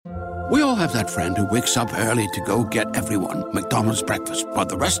We all have that friend who wakes up early to go get everyone McDonald's breakfast, while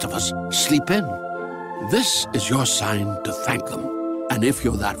the rest of us sleep in. This is your sign to thank them. And if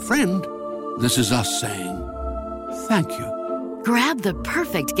you're that friend, this is us saying thank you. Grab the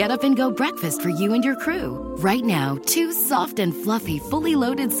perfect get-up-and-go breakfast for you and your crew. Right now, 2 soft and fluffy, fully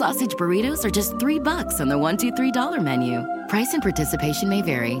loaded sausage burritos are just $3 on the $1, $2, $3 menu. Price and participation may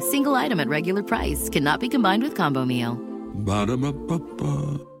vary. Single item at regular price. Cannot be combined with combo meal.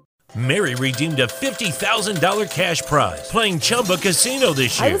 Ba-da-ba-ba-ba. Mary redeemed a $50,000 cash prize playing Chumba Casino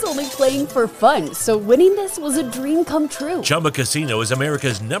this year. I was only playing for fun, so winning this was a dream come true. Chumba Casino is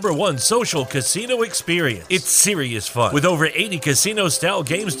America's #1 social casino experience. It's serious fun. With over 80 casino-style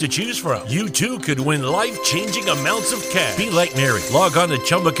games to choose from, you too could win life-changing amounts of cash. Be like Mary. Log on to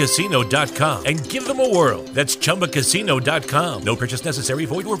ChumbaCasino.com and give them a whirl. That's ChumbaCasino.com. No purchase necessary.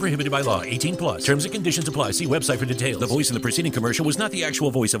 Void where prohibited by law. 18 plus. Terms and conditions apply. See website for details. The voice in the preceding commercial was not the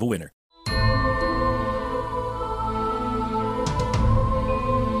actual voice of a winner.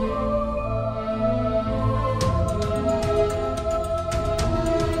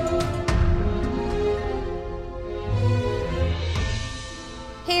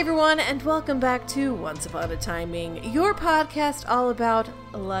 Hey everyone, and welcome back to Once Upon a Timing, your podcast all about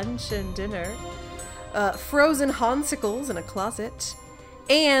lunch and dinner, frozen honsicles in a closet,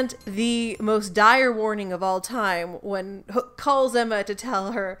 and the most dire warning of all time when Hook calls Emma to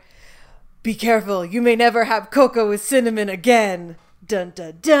tell her, "Be careful, you may never have cocoa with cinnamon again." Dun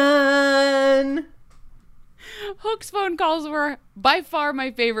dun dun! Hook's phone calls were by far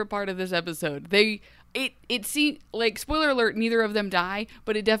my favorite part of this episode. It seemed like, spoiler alert, neither of them die,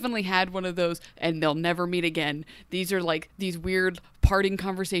 but it definitely had one of those, and they'll never meet again. These are like these weird parting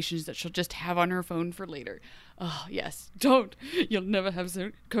conversations that she'll just have on her phone for later. Oh, yes. Don't. You'll never have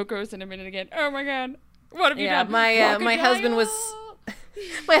cocoa cinnamon again. Oh my God. What have you done? My husband was...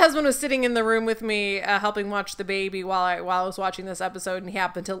 My husband was sitting in the room with me, helping watch the baby while I was watching this episode, and he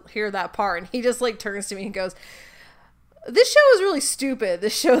happened to hear that part, and he just like turns to me and goes, "This show is really stupid,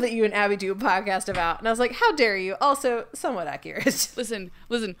 this show that you and Abby do a podcast about." And I was like, how dare you? Also, somewhat accurate. Listen,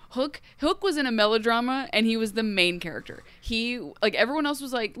 Hook was in a melodrama, and he was the main character. He, like, everyone else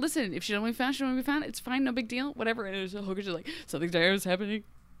was like, listen, if she don't be found, she don't be found. It's fine, no big deal, whatever. And Hook is just like, something terrible is happening.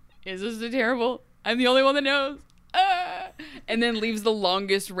 Is this terrible? I'm the only one that knows. And then leaves the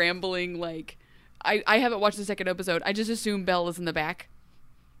longest rambling, like, I haven't watched the second episode. I just assume Belle is in the back.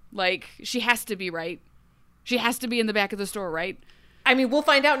 Like, she has to be, right? She has to be in the back of the store, right? I mean, we'll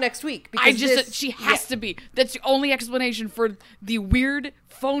find out next week. She has to be. That's the only explanation for the weird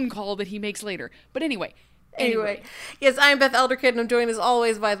phone call that he makes later. But anyway. Yes, I'm Beth Elderkid, and I'm joined as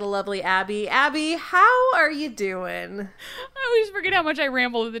always by the lovely Abby. Abby, how are you doing? I always forget how much I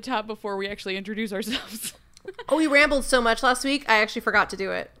ramble at the top before we actually introduce ourselves. Oh, we rambled so much last week, I actually forgot to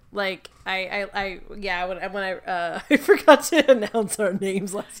do it. Like, I forgot to announce our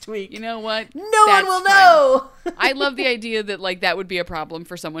names last week. You know what? No one will know. I love the idea that, like, that would be a problem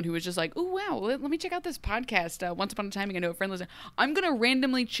for someone who was just like, oh, wow, let me check out this podcast, Once Upon a Time, I know a friend listener. I'm going to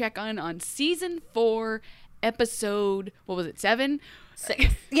randomly check on season 4, episode, what was it, 7? 6.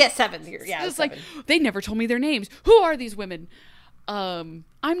 Yeah, 7. Yeah, it's like, they never told me their names. Who are these women?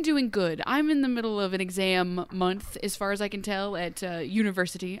 I'm doing good. I'm in the middle of an exam month, as far as I can tell, at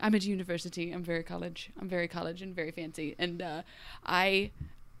university. I'm at university. I'm very college and very fancy. And I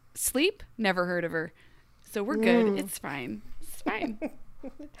sleep. Never heard of her. So we're good. It's fine.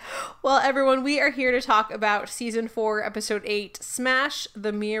 Well, everyone, we are here to talk about season 4, episode 8, Smash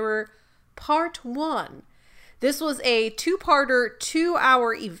the Mirror, part 1. This was a 2-parter,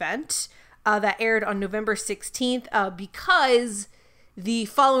 2-hour event that aired on November 16th because the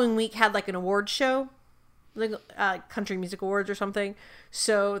following week had like an award show, like Country Music Awards or something.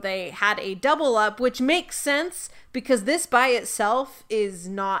 So they had a double up, which makes sense because this by itself is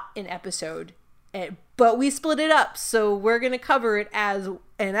not an episode, but we split it up. So we're going to cover it as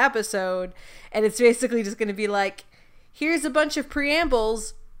an episode, and it's basically just going to be like, here's a bunch of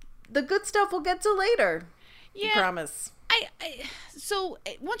preambles. The good stuff we'll get to later. Yeah. I promise. So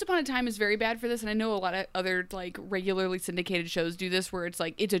Once Upon a Time is very bad for this, and I know a lot of other like regularly syndicated shows do this where it's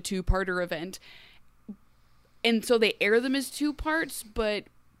like it's a 2-parter event, and so they air them as 2 parts, but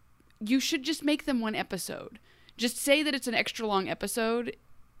you should just make them 1 episode. Just say that it's an extra long episode.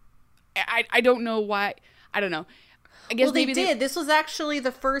 I don't know why. I don't know. I guess they did. This was actually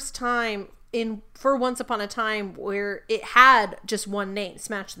the first time for Once Upon a Time where it had just one name,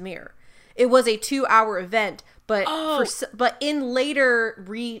 Smash the Mirror. It was a 2-hour event, but but in later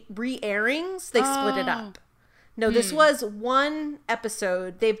re-airings, they split it up. No, this was 1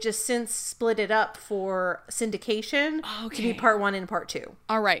 episode. They've just since split it up for syndication to be part 1 and part 2.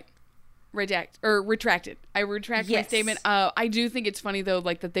 All right. Retracted. I retract my Yes. statement. I do think it's funny though,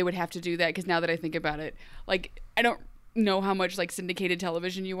 like that they would have to do that because now that I think about it, like I don't know how much like syndicated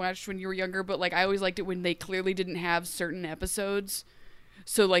television you watched when you were younger, but like I always liked it when they clearly didn't have certain episodes.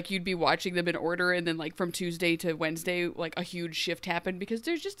 So like you'd be watching them in order, and then like from Tuesday to Wednesday, like a huge shift happened because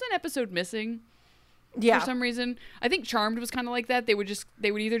there's just an episode missing. Yeah. For some reason. I think Charmed was kind of like that. They would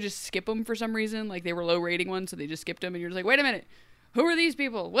either just skip them for some reason, like they were low rating ones, so they just skipped them, and you're just like, wait a minute, who are these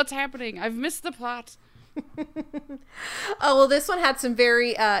people? What's happening? I've missed the plot. Oh, well, this one had some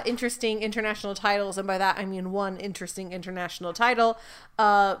very interesting international titles, and by that I mean one interesting international title.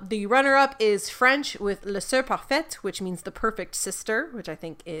 The runner-up is French with Le Sœur Parfaite, which means the perfect sister, which I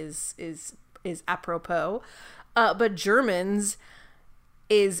think is apropos. But German's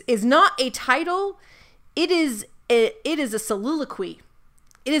is not a title. It is a soliloquy.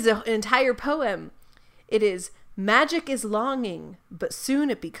 It is an entire poem. It is magic is longing, but soon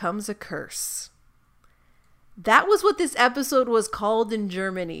it becomes a curse. That was what this episode was called in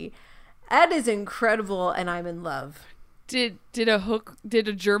Germany. That is incredible, and I'm in love. Did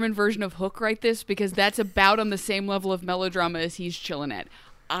a German version of Hook write this? Because that's about on the same level of melodrama as he's chilling at.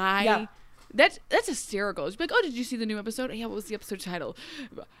 That's hysterical. It's like, oh, did you see the new episode? Yeah, what was the episode title?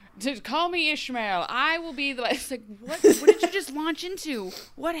 Call me Ishmael. I will be the. It's like, what did you just launch into?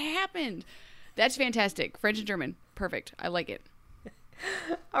 What happened? That's fantastic. French and German, perfect. I like it.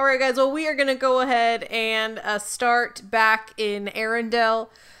 All right, guys. Well, we are going to go ahead and start back in Arendelle.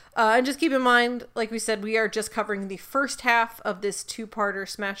 And just keep in mind, like we said, we are just covering the first half of this two-parter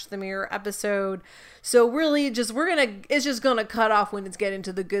Smash the Mirror episode. So really, it's just gonna cut off when it's getting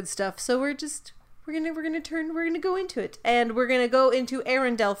to the good stuff. So we're gonna go into it, and we're gonna go into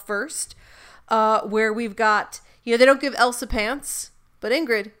Arendelle first, where we've got, they don't give Elsa pants, but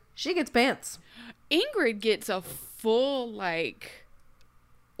Ingrid, she gets pants. Ingrid gets a full like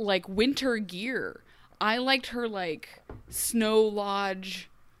winter gear. I liked her like snow lodge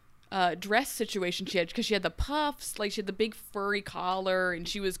dress situation she had, because she had the puffs, like she had the big furry collar, and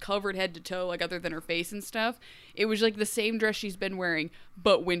she was covered head to toe, like other than her face and stuff. It was like the same dress she's been wearing,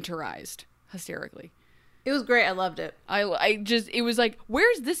 but winterized hysterically. It was great. I loved it. It was like,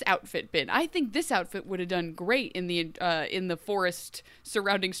 where's this outfit been? I think this outfit would have done great in the forest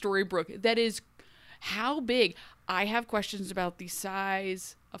surrounding Storybrooke. That is, how big? I have questions about the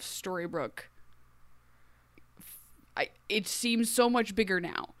size of Storybrooke. It seems so much bigger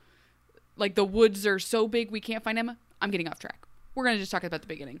now. Like, the woods are so big we can't find Emma. I'm getting off track. We're going to just talk about the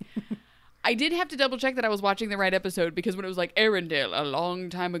beginning. I did have to double check that I was watching the right episode, because when it was like Arendelle a long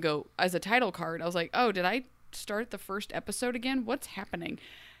time ago as a title card, I was like, oh, did I start the first episode again? What's happening?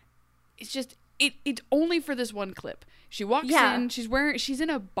 It's just, it's only for this one clip. She walks in, she's in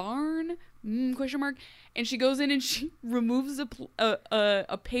a barn, question mark, and she goes in and she removes a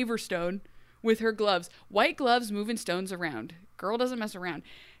paver stone with her gloves. White gloves moving stones around. Girl doesn't mess around.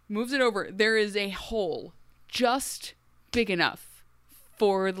 Moves it over. There is a hole just big enough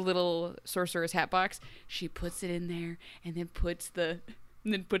for the little sorcerer's hat box. She puts it in there and then puts the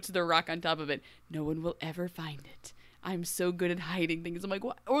rock on top of it. No one will ever find it. I'm so good at hiding things. I'm like,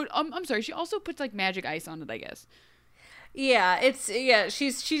 what? Or I'm sorry. She also puts like magic ice on it, I guess.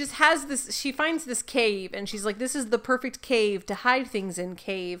 She just has this. She finds this cave and she's like, this is the perfect cave to hide things in.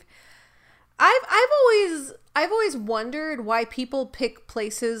 Cave. I've always wondered why people pick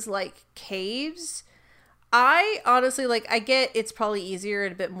places like caves. I honestly, I get it's probably easier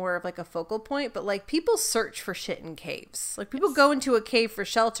and a bit more of like a focal point, but like people search for shit in caves. Like people go into a cave for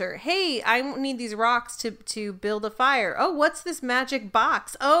shelter. Hey, I need these rocks to build a fire. Oh, what's this magic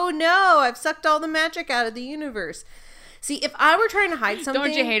box? Oh no, I've sucked all the magic out of the universe. See, if I were trying to hide something...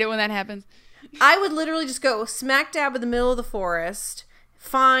 Don't you hate it when that happens? I would literally just go smack dab in the middle of the forest,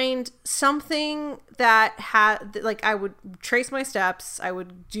 find something that had, I would trace my steps, I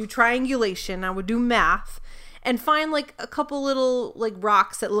would do triangulation, I would do math, and find a couple little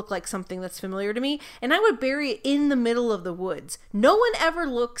rocks that look like something that's familiar to me, and I would bury it in the middle of the woods. No one ever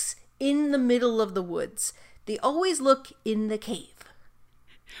looks in the middle of the woods. They always look in the cave.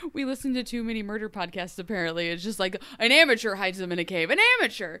 We listen to too many murder podcasts, apparently. It's just like an amateur hides them in a cave. An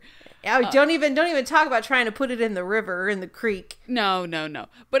amateur! Don't even talk about trying to put it in the river or in the creek. No.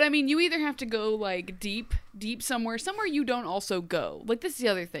 But I mean, you either have to go deep somewhere you don't also go. This is the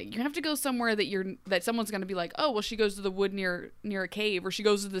other thing. You have to go somewhere that someone's going to be like, oh, well, she goes to the wood near a cave, or she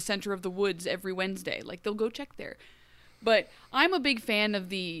goes to the center of the woods every Wednesday. They'll go check there. But I'm a big fan of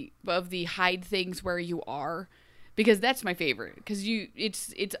the hide things where you are. because that's my favorite. Because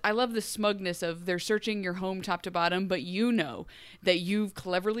it's I love the smugness of they're searching your home top to bottom, but you know that you've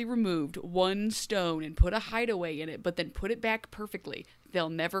cleverly removed one stone and put a hideaway in it, but then put it back perfectly. They'll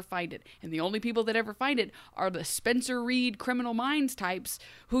never find it, and the only people that ever find it are the Spencer Reid Criminal Minds types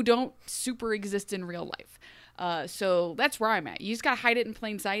who don't super exist in real life. So that's where I'm at. You just gotta hide it in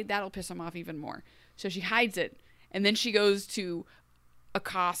plain sight. That'll piss them off even more. So she hides it, and then she goes to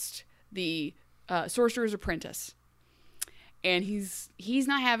accost the sorcerer's apprentice. And he's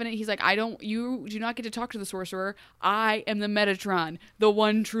not having it. He's like, you do not get to talk to the sorcerer. I am the Metatron, the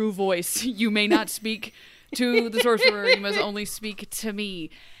one true voice. You may not speak to the sorcerer. You must only speak to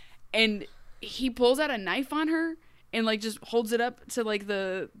me. And he pulls out a knife on her and like just holds it up to like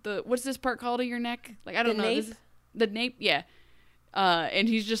the what's this part called of your neck? Like, I don't know. Nape? The nape? Yeah. And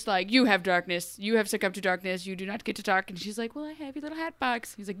he's just like, you have darkness. You have succumbed to darkness. You do not get to talk. And she's like, well, I have your little hat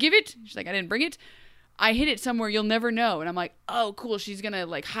box. He's like, give it. She's like, I didn't bring it. I hid it somewhere you'll never know. And I'm like, oh, cool. She's going to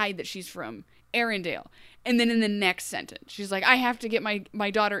like hide that she's from Arendelle. And then in the next sentence, she's like, I have to get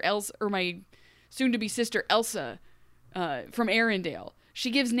my daughter Elsa, or my soon-to-be sister Elsa from Arendelle. She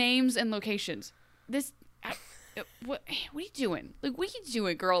gives names and locations. What are you doing? Like, what are you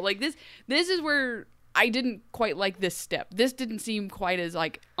doing, girl? Like, this is where I didn't quite like this step. This didn't seem quite as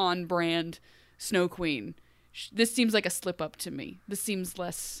like on brand Snow Queen. This seems like a slip up to me. This seems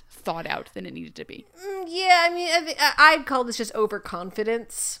less thought out than it needed to be. Yeah, I mean, I'd call this just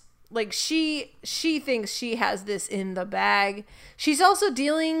overconfidence. Like, she thinks she has this in the bag. She's also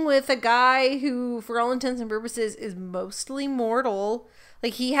dealing with a guy who, for all intents and purposes, is mostly mortal.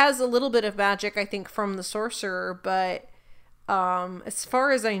 Like, he has a little bit of magic, I think, from the sorcerer, but as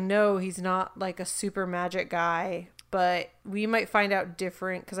far as I know, he's not like a super magic guy. But we might find out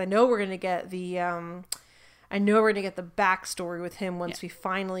different, because I know we're gonna get the backstory with him once we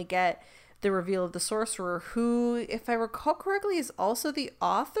finally get the reveal of the sorcerer, who, if I recall correctly, is also the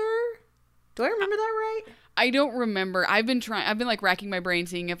author. Do I remember that right? I don't remember. I've been like racking my brain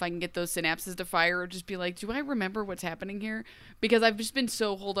seeing if I can get those synapses to fire, or just be like, do I remember what's happening here? Because I've just been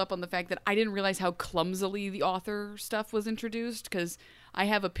so holed up on the fact that I didn't realize how clumsily the author stuff was introduced, because I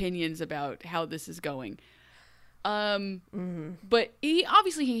have opinions about how this is going. But he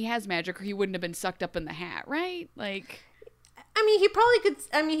has magic, or he wouldn't have been sucked up in the hat, right? Like, I mean,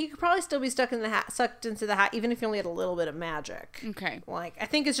 he could probably still be sucked into the hat, even if he only had a little bit of magic. Okay. Like, I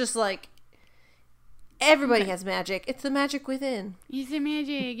think it's just like, everybody has magic. It's the magic within. It's the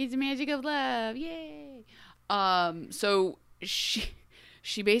magic. It's the magic of love. Yay. So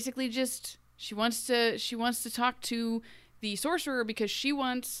she basically just, she wants to talk to the sorcerer because she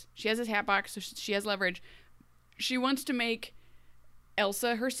has this hat box, so she has leverage. She wants to make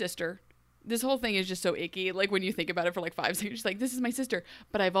Elsa her sister. This whole thing is just so icky. Like, when you think about it for like 5 seconds, she's like, this is my sister,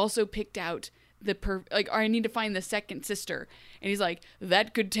 but I've also picked out I need to find the second sister. And he's like,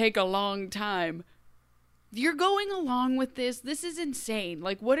 that could take a long time. You're going along with this. This is insane.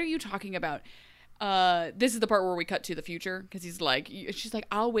 Like, what are you talking about? This is the part where we cut to the future, because she's like,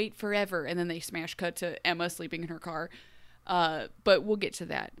 I'll wait forever. And then they smash cut to Emma sleeping in her car. But we'll get to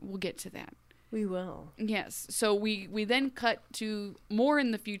that. We will. Yes. So we then cut to more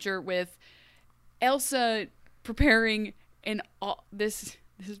in the future with Elsa preparing this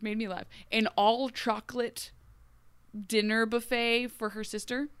has made me laugh, an all chocolate dinner buffet for her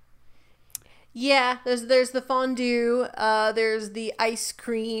sister. Yeah, there's the fondue, there's the ice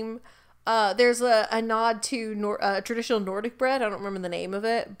cream, there's a nod to traditional Nordic bread. I don't remember the name of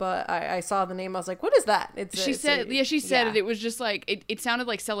it, but I saw the name. I was like, what is that? She said it. It was just like, it sounded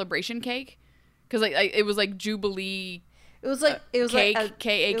like celebration cake. Because it was like Jubilee. It was like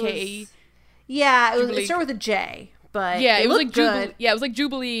K-A-K-E. Yeah, it started with a J, but yeah, it was looked like good. Jubilee. Yeah, it was like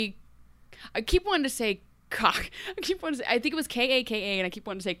Jubilee. I keep wanting to say cock. I think it was K-A-K-A, and I keep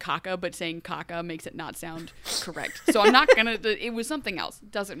wanting to say caca, but saying caca makes it not sound correct. So I'm not gonna. It was something else.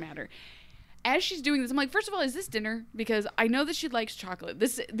 Doesn't matter. As she's doing this, I'm like, first of all, is this dinner? Because I know that she likes chocolate.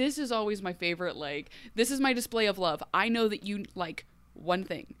 This is always my favorite. Like, this is my display of love. I know that you like one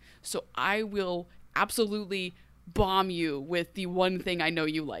thing, so I will absolutely bomb you with the one thing I know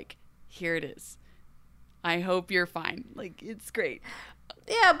you like. Here it is. I hope you're fine. Like, it's great.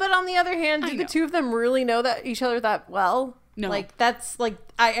 Yeah, but on the other hand, do the two of them really know that each other that well? No. Like, that's like,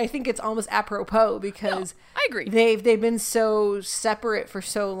 I think it's almost apropos, because I agree. They've been so separate for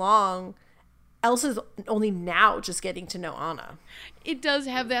so long. Elsa's only now just getting to know Anna. It does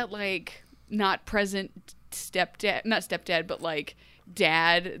have that, like, not present not stepdad, but like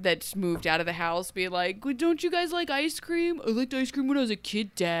dad that's moved out of the house be like, don't you guys like ice cream? I liked ice cream when I was a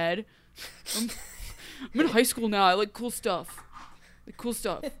kid, Dad. I'm in high school now. I like cool stuff.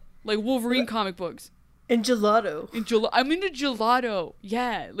 Like Wolverine comic books. And gelato. I'm into gelato.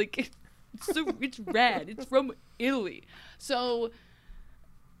 Yeah, like it's rad. It's from Italy. So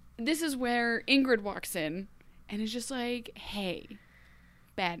this is where Ingrid walks in and is just like, "Hey,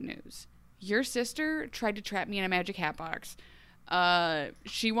 bad news. Your sister tried to trap me in a magic hat box.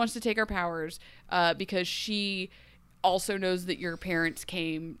 She wants to take our powers because she also knows that your parents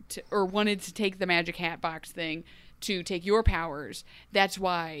came to or wanted to take the magic hat box thing to take your powers. That's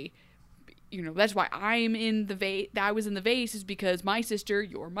why." That's why I'm in the vase. I was in the vase is because my sister,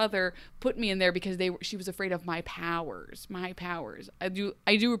 your mother, put me in there because she was afraid of my powers. My powers. I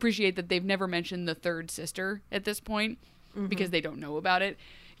do appreciate that they've never mentioned the third sister at this point because they don't know about it.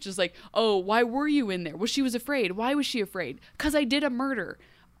 It's just like, oh, why were you in there? Well, she was afraid. Why was she afraid? Because I did a murder.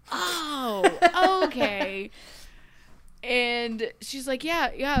 Oh, okay. And she's like,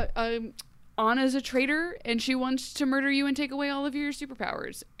 yeah. Anna's a traitor, and she wants to murder you and take away all of your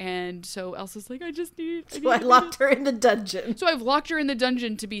superpowers. And so Elsa's like, I locked her in the dungeon. So I've locked her in the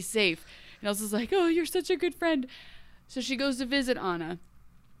dungeon to be safe. And Elsa's like, oh, you're such a good friend. So she goes to visit Anna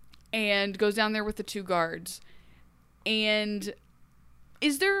and goes down there with the two guards. And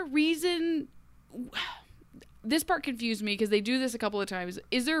is there a reason... This part confused me because they do this a couple of times.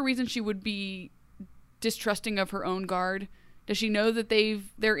 Is there a reason she would be distrusting of her own guard? Does she know that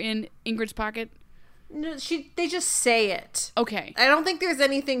they're in Ingrid's pocket? No, they just say it. Okay. I don't think there's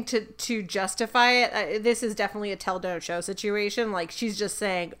anything to justify it. This is definitely a tell don't show situation. Like, she's just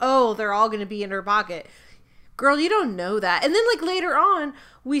saying, oh, they're all going to be in her pocket. Girl, you don't know that. And then, like, later on,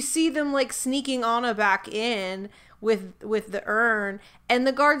 we see them, like, sneaking Anna back in with the urn, and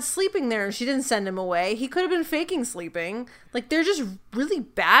the guard's sleeping there, and she didn't send him away. He could have been faking sleeping. Like, they're just really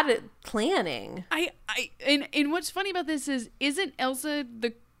bad at planning. And what's funny about this isn't Elsa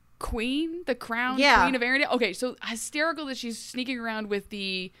the queen, the crown queen of Arendelle? Okay, so hysterical that she's sneaking around with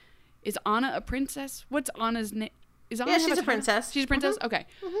is Anna a princess? What's Anna's name? She's a princess. She's a princess? Mm-hmm. Okay.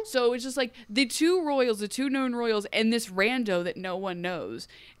 Mm-hmm. So it's just like the two known royals, and this rando that no one knows.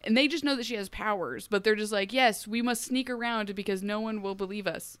 And they just know that she has powers, but they're just like, yes, we must sneak around because no one will believe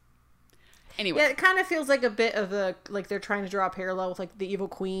us. Anyway. Yeah, it kind of feels like a bit of like they're trying to draw a parallel with like the evil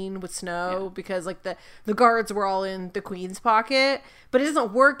queen with Snow because like the guards were all in the queen's pocket. But it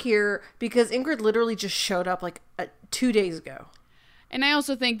doesn't work here because Ingrid literally just showed up like 2 days ago. And I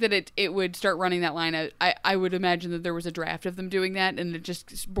also think that it would start running that line. I would imagine that there was a draft of them doing that, and it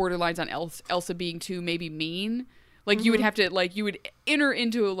just borderlines on Elsa being too maybe mean. Like, you would have to, like, you would enter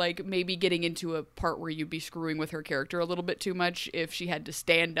into, like, maybe getting into a part where you'd be screwing with her character a little bit too much if she had to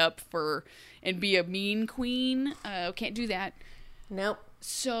stand up for and be a mean queen. Can't do that. Nope.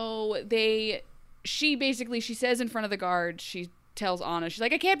 So she says in front of the guards, she tells Anna, she's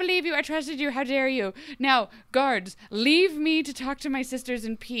like, I can't believe you. I trusted you. How dare you? Now, guards, leave me to talk to my sisters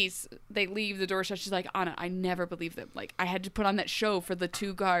in peace. They leave, the door shut. She's like, Anna, I never believe them. Like, I had to put on that show for the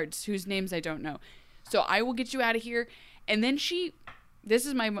two guards whose names I don't know. So I will get you out of here. And then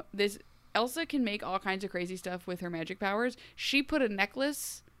Elsa can make all kinds of crazy stuff with her magic powers. She put a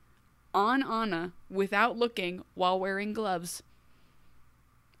necklace on Anna without looking while wearing gloves.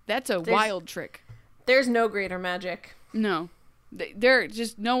 That's a wild trick. There's no greater magic. No. There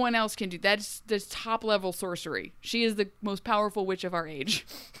just no one else can do that's top level sorcery. She is the most powerful witch of our age.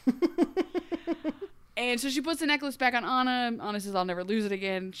 And so she puts the necklace back on Anna. Anna says, I'll never lose it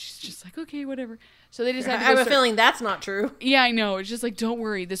again. She's just like, okay, whatever. So they decide to I have a feeling that's not true. Yeah, I know. It's just like, don't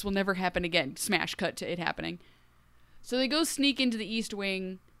worry, this will never happen again. Smash cut to it happening. So they go sneak into the East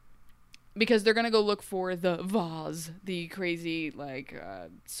Wing because they're going to go look for the vase, the crazy, like,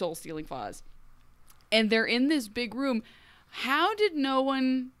 soul-stealing vase. And they're in this big room. How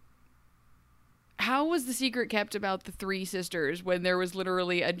was the secret kept about the three sisters when there was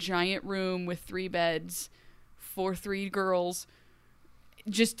literally a giant room with 3 beds for 3 girls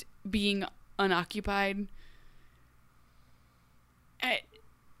just being unoccupied?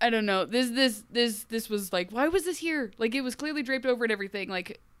 I don't know. This was like, why was this here? Like, it was clearly draped over and everything.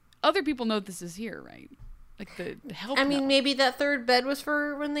 Like, other people know this is here, right? Like, the help. I mean, maybe that 3rd bed was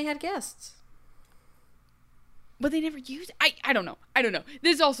for when they had guests. But they never used it. I don't know.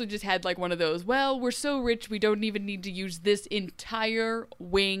 This also just had like one of those, well, we're so rich we don't even need to use this entire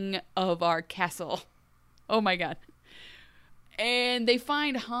wing of our castle. Oh my god. And they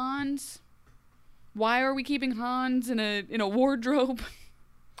find Hans. Why are we keeping Hans in a wardrobe?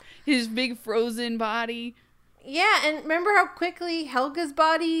 His big frozen body. Yeah, and remember how quickly Helga's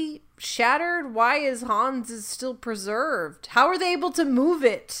body shattered? Why is Hans still preserved? How are they able to move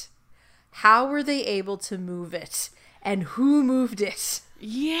it? And who moved it?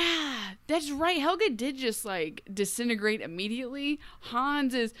 Yeah, that's right. Helga did just, like, disintegrate immediately.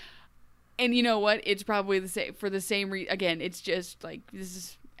 Hans is... And you know what? It's probably the same for the same reason. Again, it's just like this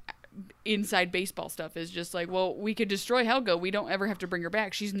is inside baseball stuff. Is just like, well, we could destroy Helga. We don't ever have to bring her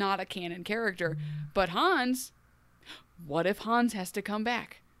back. She's not a canon character. But Hans, what if Hans has to come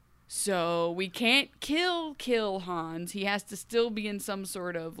back? So we can't kill Hans. He has to still be in some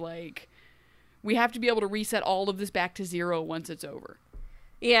sort of like. We have to be able to reset all of this back to zero once it's over.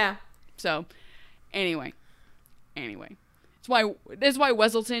 Yeah. So, anyway. That's why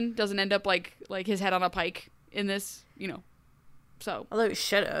Weselton doesn't end up like his head on a pike in this, So. Although he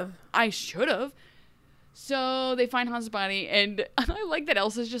should have. I should have. So they find Hans' body, and I like that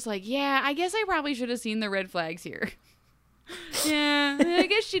Elsa's just like, yeah, I guess I probably should have seen the red flags here. Yeah, I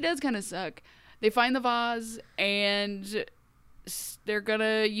guess she does kind of suck. They find the vase, and they're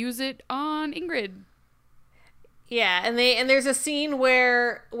gonna use it on Ingrid. Yeah, and there's a scene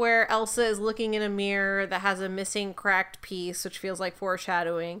where Elsa is looking in a mirror that has a missing cracked piece, which feels like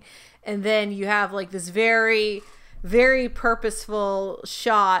foreshadowing. And then you have like this very, very purposeful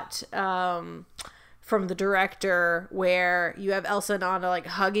shot from the director where you have Elsa and Anna like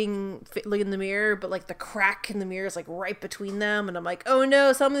hugging, looking in the mirror, but like the crack in the mirror is like right between them. And I'm like, oh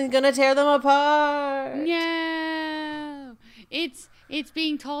no, something's gonna tear them apart. Yeah, it's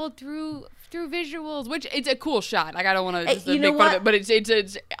being told through visuals, which it's a cool shot. Like I don't want to just make fun of it, but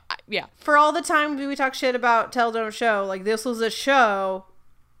it's yeah. For all the time we talk shit about Tell Don't Show, like this was a show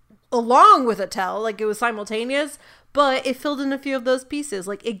along with a tell, like it was simultaneous, but it filled in a few of those pieces.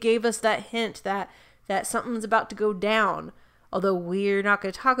 Like it gave us that hint that something's about to go down. Although we're not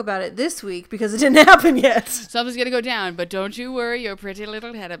going to talk about it this week because it didn't happen yet. Something's going to go down, but don't you worry your pretty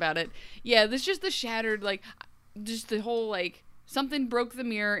little head about it. Yeah, this just the shattered, like, just the whole, like, something broke the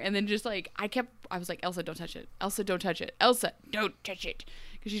mirror, and then just, like, I was like, Elsa, don't touch it. Elsa, don't touch it. Elsa, don't touch it.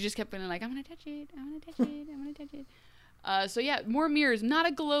 Because she just kept being like, I'm going to touch it. I'm going to touch it. I'm going to touch it. So, yeah, more mirrors. Not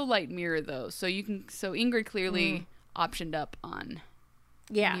a glow light mirror, though. So Ingrid clearly optioned up on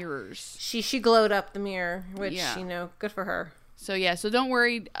mirrors. She glowed up the mirror, which, good for her. So, yeah, don't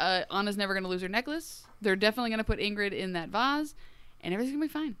worry. Anna's never going to lose her necklace. They're definitely going to put Ingrid in that vase, and everything's going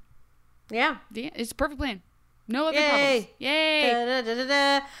to be fine. Yeah. It's a perfect plan. No other problems. Yay! Da, da, da,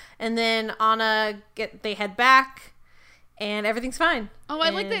 da, da. And then Anna, they head back, and everything's fine. Oh,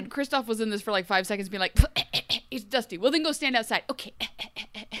 I like that Kristoff was in this for like 5 seconds being like, it's dusty. Well, then go stand outside. Okay.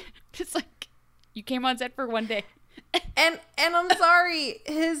 It's like, you came on set for one day. And I'm sorry,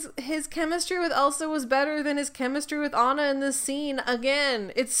 his chemistry with Elsa was better than his chemistry with Anna in this scene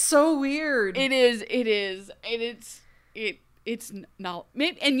again. It's so weird. It is. It's not.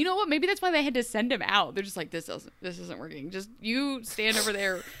 And you know what? Maybe that's why they had to send him out. They're just like, this isn't working. Just you stand over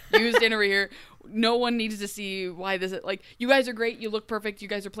there. You stand over here. No one needs to see why this is like. You guys are great. You look perfect. You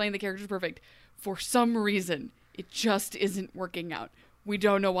guys are playing the characters perfect. For some reason, it just isn't working out. We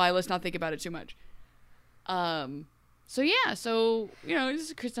don't know why. Let's not think about it too much. So yeah, this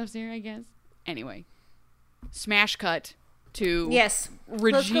is Kristoff's here, I guess. Anyway, smash cut to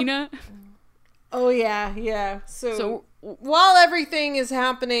Regina. Oh yeah. So while everything is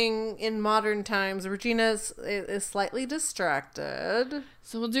happening in modern times, Regina is slightly distracted.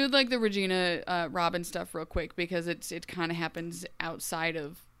 So we'll do like the Regina Robin stuff real quick because it kind of happens outside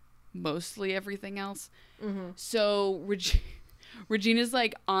of mostly everything else. Mm-hmm. So Regina's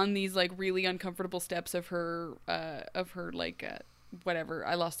like on these like really uncomfortable steps of her like whatever,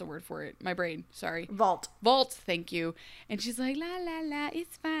 I lost the word for it, my brain, sorry, vault, thank you. And she's like la la la,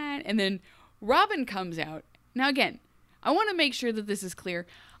 it's fine. And then Robin comes out. Now again, I want to make sure that this is clear.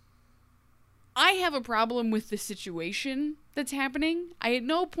 I have a problem with the situation that's happening. I at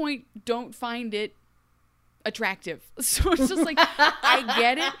no point don't find it attractive. So it's just like, I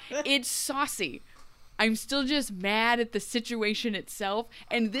get it. It's saucy. I'm still just mad at the situation itself.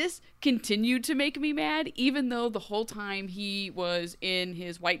 And this continued to make me mad, even though the whole time he was in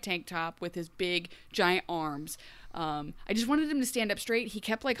his white tank top with his big, giant arms. I just wanted him to stand up straight. He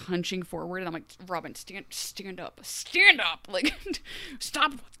kept like hunching forward, and I'm like, Robin, stand up. Like,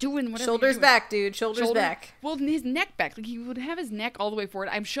 stop doing whatever. Shoulders back, dude. Shoulders back. Well, his neck back. Like, he would have his neck all the way forward.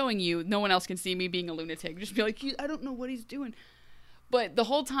 I'm showing you. No one else can see me being a lunatic. Just be like, I don't know what he's doing. But the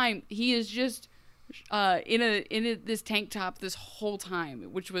whole time, he is just in this tank top this whole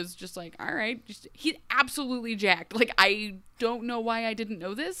time, which was just like, all right, he's absolutely jacked. Like, I don't know why I didn't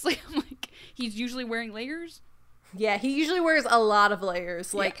know this. Like, I'm like, he's usually wearing layers. Yeah, he usually wears a lot of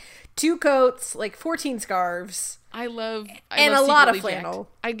layers, like 2 coats, like 14 scarves. I love a lot of flannel.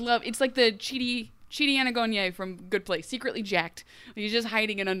 It's like the Chidi Anagonye from Good Place, secretly jacked. He's just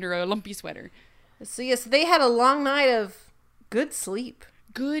hiding it under a lumpy sweater. So yes, they had a long night of good sleep.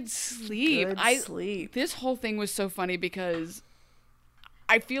 Good sleep. This whole thing was so funny because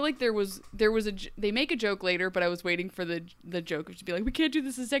I feel like there was they make a joke later, but I was waiting for the joke to be like, we can't do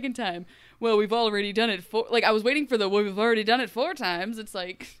this a second time. Well, we've already done it I was waiting for we've already done it 4 times. It's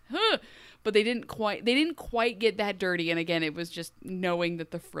like, huh. But they didn't quite get that dirty. And again, it was just knowing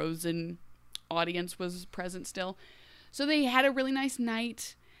that the Frozen audience was present still. So they had a really nice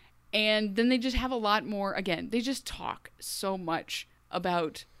night, and then they just have a lot more. Again, they just talk so much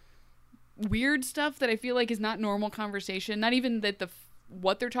about weird stuff that I feel like is not normal conversation. Not even that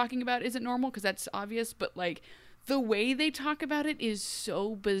what they're talking about isn't normal, because that's obvious, but like the way they talk about it is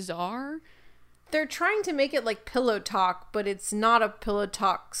so bizarre. They're trying to make it like pillow talk, but it's not a pillow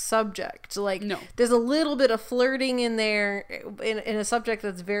talk subject. Like, no. There's a little bit of flirting in there in a subject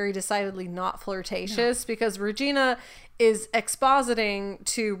that's very decidedly not flirtatious, because Regina is expositing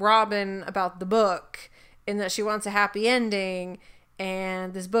to Robin about the book and that she wants a happy ending,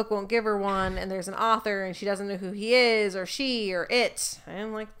 and this book won't give her one, and there's an author and she doesn't know who he is or she or it.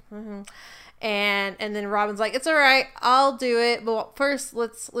 I'm like, and then Robin's like, it's all right, I'll do it, but first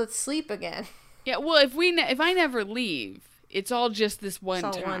let's sleep again. Yeah, well, if I never leave, it's all just this one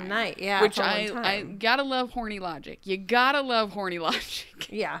time. One night, yeah. Which I gotta love horny logic. You gotta love horny logic.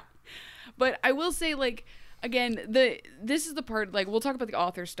 Yeah. But I will say, like, again, this is the part, like, we'll talk about the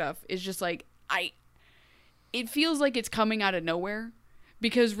author stuff, is just like, it feels like it's coming out of nowhere,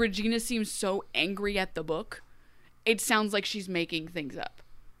 because Regina seems so angry at the book. It sounds like she's making things up.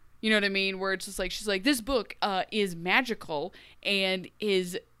 You know what I mean? Where it's just like, she's like, this book is magical and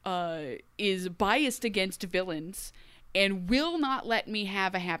is biased against villains and will not let me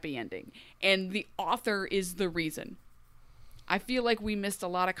have a happy ending. And the author is the reason. I feel like we missed a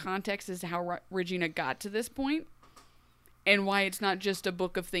lot of context as to how Regina got to this point and why it's not just a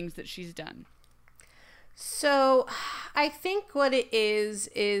book of things that she's done. So I think what it is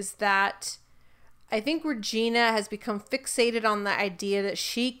that I think Regina has become fixated on the idea that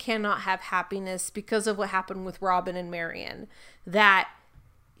she cannot have happiness because of what happened with Robin and Marian. That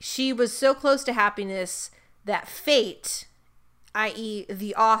she was so close to happiness that fate, i.e.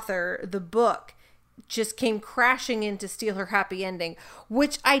 the author, the book, just came crashing in to steal her happy ending,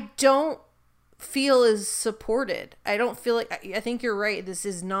 which I don't feel is supported. I don't feel like, I think you're right. This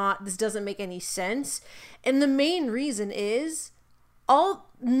doesn't make any sense. And the main reason is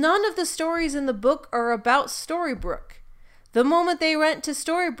none of the stories in the book are about Storybrooke. The moment they went to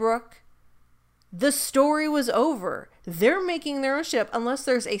Storybrooke, the story was over. They're making their own ship, unless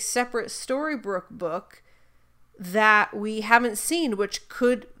there's a separate Storybrooke book that we haven't seen,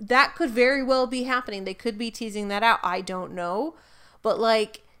 that could very well be happening. They could be teasing that out. I don't know. But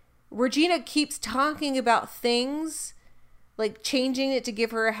like, Regina keeps talking about things, like changing it to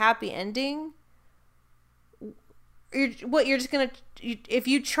give her a happy ending. You're just gonna, if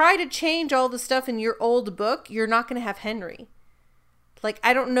you try to change all the stuff in your old book, you're not gonna have Henry. Like,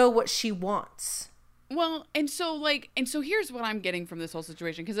 I don't know what she wants. Well, and so here's what I'm getting from this whole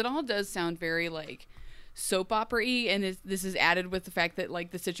situation, because it all does sound very like soap opera-y, and this is added with the fact that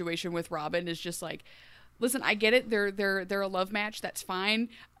like the situation with Robin is just like, listen, I get it, they're a love match, that's fine,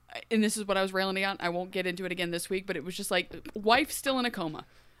 and this is what I was railing on. I won't get into it again this week, but it was just like, wife still in a coma.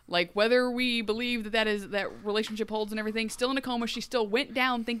 Like, whether we believe that relationship holds and everything, still in a coma. She still went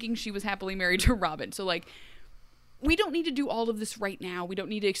down thinking she was happily married to Robin. So, like, we don't need to do all of this right now. We don't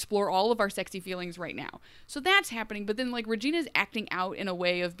need to explore all of our sexy feelings right now. So that's happening. But then, like, Regina's acting out in a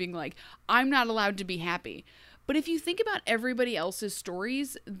way of being like, I'm not allowed to be happy. But if you think about everybody else's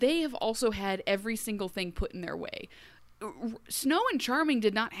stories, they have also had every single thing put in their way. Snow and Charming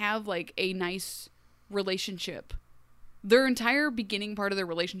did not have, like, a nice relationship. Their entire beginning part of their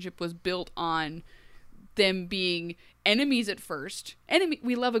relationship was built on them being enemies at first.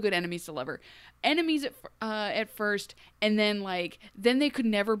 We love a good enemies to lover. Enemies at first, and then they could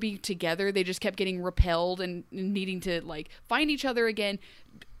never be together. They just kept getting repelled and needing to like find each other again.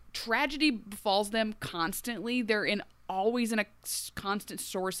 Tragedy befalls them constantly. They're always in a constant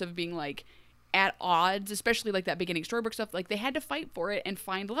source of being like at odds, especially like that beginning Storybrooke stuff. Like, they had to fight for it and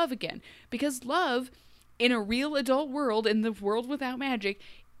find love again, because love in a real adult world, in the world without magic,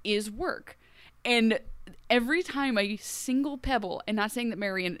 is work. And every time a single pebble, and not saying that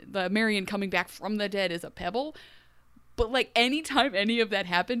Marian coming back from the dead is a pebble, but like anytime any of that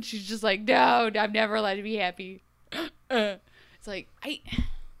happens, she's just like, no, I'm never allowed to be happy. It's like,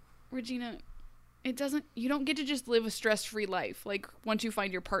 Regina, you don't get to just live a stress-free life. Like, once you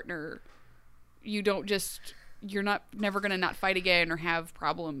find your partner, you're never gonna not fight again or have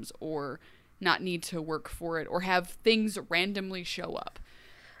problems or not need to work for it or have things randomly show up.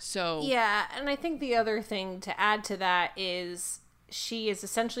 So yeah, and I think the other thing to add to that is she is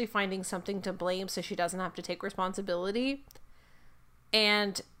essentially finding something to blame so she doesn't have to take responsibility.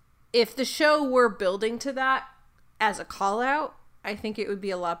 And if the show were building to that as a call out, I think it would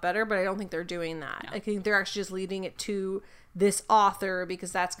be a lot better, but I don't think they're doing that. No. I think they're actually just leading it to this author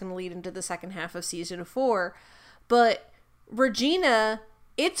because that's going to lead into the second half of season 4. But Regina,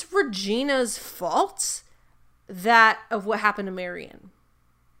 it's Regina's fault of what happened to Marion.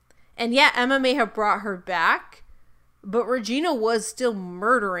 And yeah, Emma may have brought her back, but Regina was still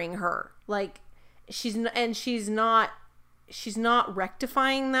murdering her. Like, she's not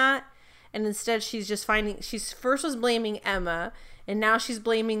rectifying that. And instead she's just she's first was blaming Emma, and now she's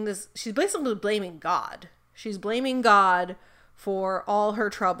basically blaming God. She's blaming God for all her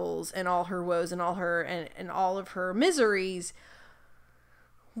troubles and all her woes and all of her miseries,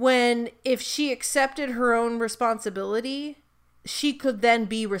 when if she accepted her own responsibility, she could then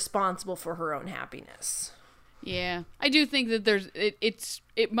be responsible for her own happiness. Yeah, I do think that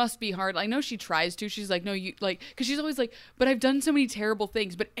it must be hard. I know she tries to. She's like, no, you like, because she's always like, but I've done so many terrible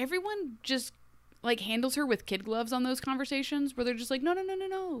things. But everyone just like handles her with kid gloves on those conversations where they're just like,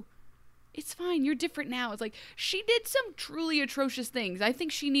 no. It's fine. You're different now. It's like, she did some truly atrocious things. I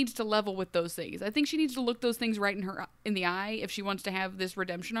think she needs to level with those things. I think she needs to look those things right in the eye if she wants to have this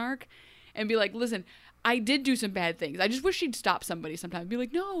redemption arc and be like, listen, I did do some bad things. I just wish she'd stop somebody sometime. Be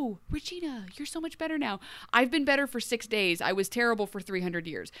like, no, Regina, you're so much better now. I've been better for 6 days. I was terrible for 300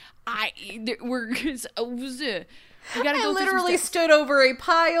 years. I literally stood over a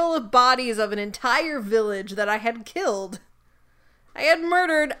pile of bodies of an entire village that I had killed. I had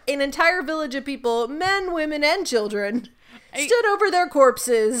murdered an entire village of people, men, women, and children. Stood over their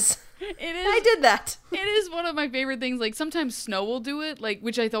corpses. I did that. It is one of my favorite things. Like, sometimes Snow will do it, like,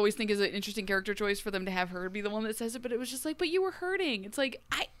 which I always think is an interesting character choice for them to have her be the one that says it, but it was just like, but you were hurting. It's like,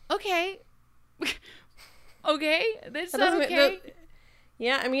 okay. Okay, that's not okay.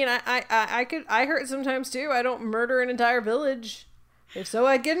 Yeah, I mean, I hurt sometimes too. I don't murder an entire village. If so,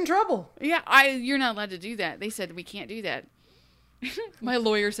 I'd get in trouble. Yeah, you're not allowed to do that. They said we can't do that. My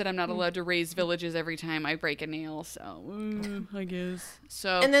lawyer said I'm not allowed to raise villages every time I break a nail, so I guess.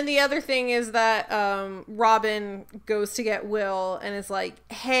 So. And then the other thing is that Robin goes to get Will and is like,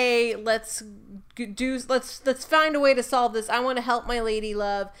 "Hey, let's find a way to solve this. I want to help my lady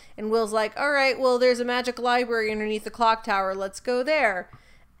love." And Will's like, "All right, well, there's a magic library underneath the clock tower. Let's go there."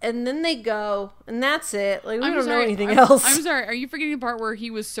 And then they go, and that's it. Like, we don't know anything else. I'm sorry. Are you forgetting the part where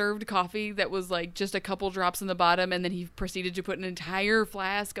he was served coffee that was like just a couple drops in the bottom, and then he proceeded to put an entire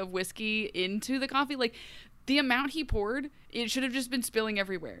flask of whiskey into the coffee? Like, the amount he poured, it should have just been spilling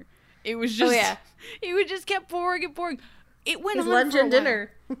everywhere. It was just, it would just kept pouring and pouring. It went on lunch and dinner.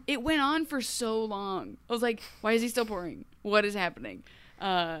 It went on for so long. I was like, why is he still pouring? What is happening?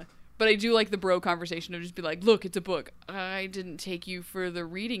 But I do like the bro conversation of just be like, look, it's a book. I didn't take you for the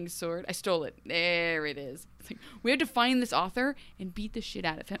reading sword. I stole it. There it is. It's like, we have to find this author and beat the shit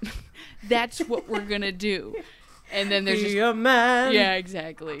out of him. That's what we're going to do. And then there's just a man. Yeah,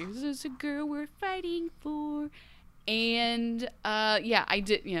 exactly. This is a girl we're fighting for. And I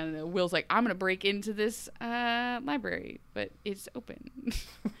did. Will's like, I'm gonna break into this library, but it's open.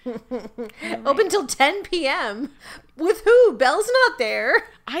 Open till 10 p.m. With who? Belle's not there.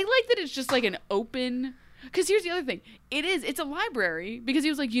 I like that it's just like an open. Because here's the other thing. It's a library. Because he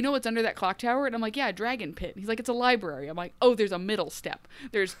was like, you know what's under that clock tower? And I'm like, yeah, Dragon Pit. He's like, it's a library. I'm like, oh, there's a middle step.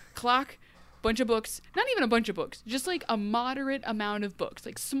 There's clock, bunch of books. Not even a bunch of books. Just like a moderate amount of books.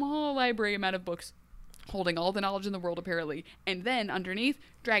 Like small library amount of books. Holding all the knowledge in the world, apparently. And then, underneath,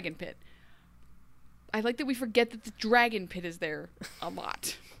 Dragon Pit. I like that we forget that the Dragon Pit is there a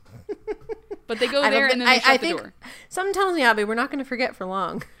lot. But they go there and then they shut the door. Something tells me, Abby, we're not going to forget for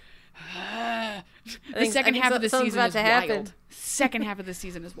long. The second half of the season is wild. Second half of the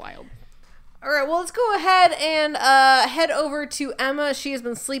season is wild. All right, well, let's go ahead and head over to Emma. She has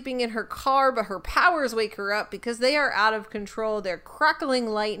been sleeping in her car, but her powers wake her up because they are out of control. They're crackling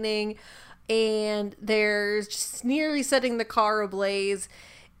lightning. And they're just nearly setting the car ablaze.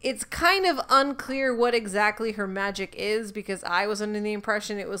 It's kind of unclear what exactly her magic is, because I was under the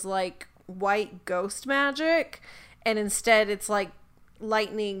impression it was like white ghost magic, and instead it's like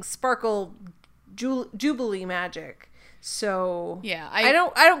lightning, sparkle, jubilee magic. So yeah, I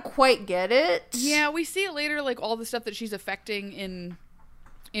don't quite get it. Yeah, we see it later, like all the stuff that she's affecting in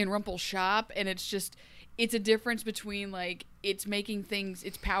Rumpel's shop, and it's a difference between like it's making things,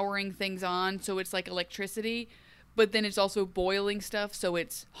 it's powering things on, so it's like electricity, but then it's also boiling stuff, so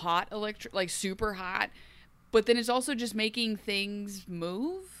it's hot like super hot, but then it's also just making things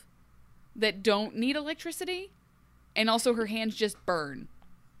move that don't need electricity, and also her hands just burn.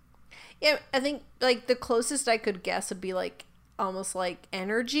 Yeah, I think like the closest I could guess would be like almost like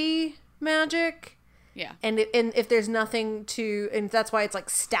energy magic. Yeah. And if there's nothing to, and that's why it's like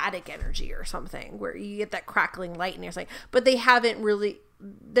static energy or something, where you get that crackling light and you're like, but they haven't really,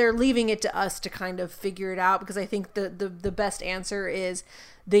 they're leaving it to us to kind of figure it out, because I think the best answer is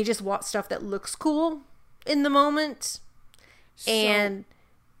they just want stuff that looks cool in the moment. And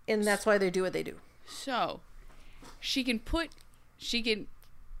that's why they do what they do. So she can put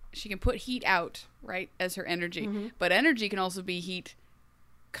heat out, right, as her energy. Mm-hmm. But energy can also be heat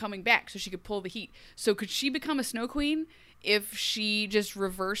coming back, so she could pull the heat. So could she become a snow queen if she just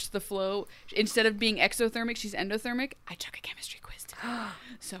reversed the flow? Instead of being exothermic, she's endothermic. I took a chemistry quiz today.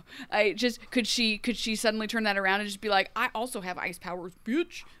 So I just could she suddenly turn that around and just be like, I also have ice powers,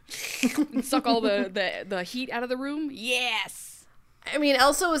 bitch. And suck all the heat out of the room? Yes. I mean,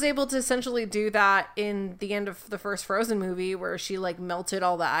 Elsa was able to essentially do that in the end of the first Frozen movie, where she like melted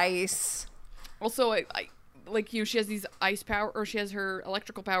all the ice. Also, I like, you know, she has these ice power, or she has her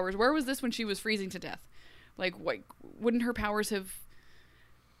electrical powers. Where was this when she was freezing to death? Like, what, wouldn't her powers have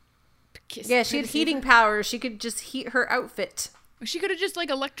Yeah, she had heating powers. She could just heat her outfit. She could have just like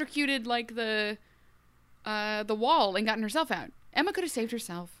electrocuted like the wall and gotten herself out. Emma could have saved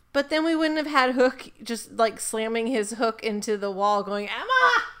herself. But then we wouldn't have had Hook just like slamming his hook into the wall going,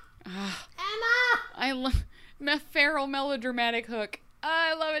 Emma! Emma! I love feral melodramatic Hook.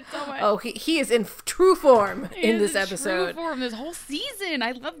 I love it so much. Oh, he is in true form in this episode. True form this whole season.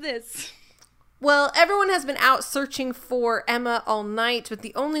 I love this. Well, everyone has been out searching for Emma all night, but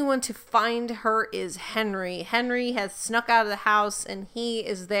the only one to find her is Henry. Henry has snuck out of the house, and he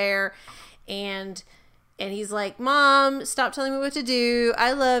is there, and he's like, Mom, stop telling me what to do.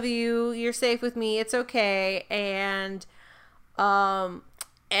 I love you. You're safe with me. It's okay. And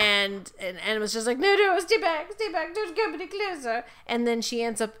was just like, no, stay back, don't come any closer. And then she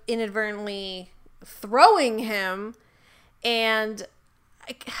ends up inadvertently throwing him, and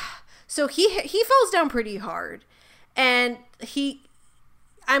so he falls down pretty hard, and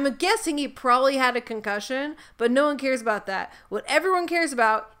I'm guessing he probably had a concussion, but no one cares about that. What everyone cares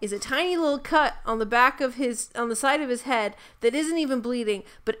about is a tiny little cut on the side of his head that isn't even bleeding,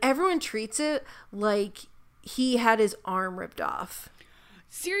 but everyone treats it like he had his arm ripped off.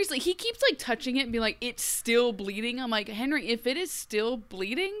 Seriously, he keeps like touching it and being like, it's still bleeding. I'm like, Henry, if it is still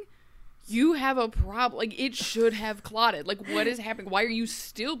bleeding, you have a problem. Like, it should have clotted. Like, what is happening? Why are you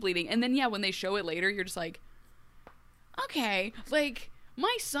still bleeding? And then, yeah, when they show it later, you're just like, okay, like,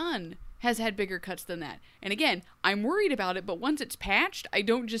 my son has had bigger cuts than that. And again, I'm worried about it, but once it's patched, I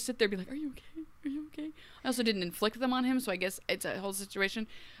don't just sit there and be like, are you okay? Are you okay? I also didn't inflict them on him, so I guess it's a whole situation.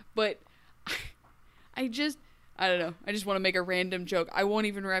 But I don't know. I just want to make a random joke. I won't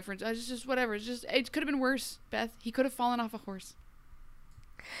even reference. I just whatever. It could have been worse, Beth. He could have fallen off a horse.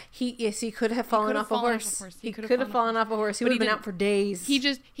 He could have fallen off a horse. He could have fallen off a horse. He would have been out for days. He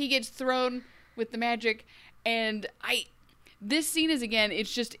gets thrown with the magic, and this scene is, again,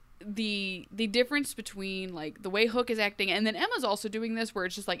 it's just the difference between like the way Hook is acting, and then Emma's also doing this, where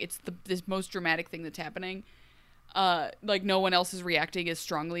it's just like it's this most dramatic thing that's happening. Like no one else is reacting as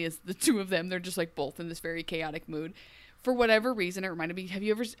strongly as the two of them. They're just like both in this very chaotic mood. For whatever reason, it reminded me, have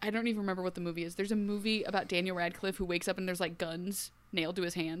you ever, I don't even remember what the movie is. There's a movie about Daniel Radcliffe who wakes up and there's like guns nailed to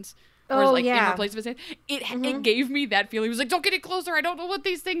his hands. Or like in the place of his hand. It gave me that feeling. He was like, don't get it closer. I don't know what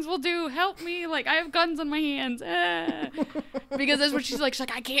these things will do. Help me. Like, I have guns on my hands. Because that's what she's like,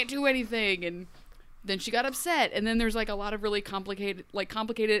 I can't do anything. And then she got upset. And then there's like a lot of really complicated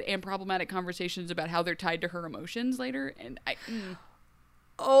and problematic conversations about how they're tied to her emotions later. And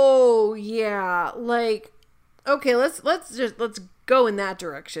Oh yeah. Like, okay, let's go in that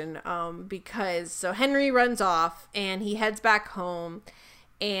direction. Because so Henry runs off and he heads back home.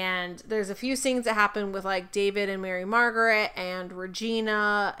 And there's a few scenes that happen with like David and Mary Margaret and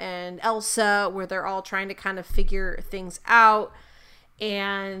Regina and Elsa, where they're all trying to kind of figure things out.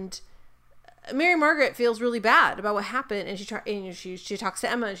 And Mary Margaret feels really bad about what happened, and she talks to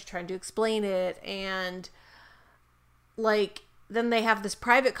Emma and she's trying to explain it. And like then they have this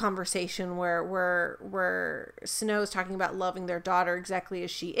private conversation where Snow's talking about loving their daughter exactly as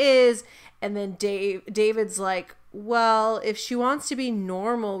she is, and then David's like, well, if she wants to be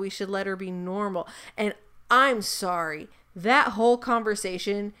normal, we should let her be normal. And I'm sorry, that whole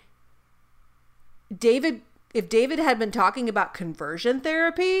conversation, if David had been talking about conversion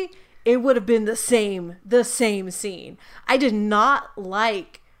therapy, it would have been the same scene. I did not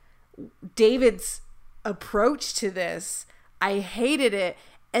like David's approach to this. I hated it.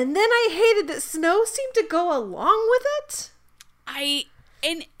 And then I hated that Snow seemed to go along with it.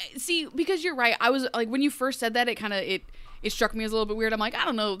 And see, because you're right, I was like, when you first said that, it struck me as a little bit weird. I'm like, I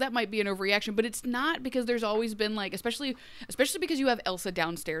don't know, that might be an overreaction, but it's not, because there's always been like, especially because you have Elsa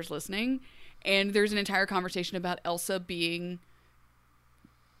downstairs listening, And there's an entire conversation about Elsa being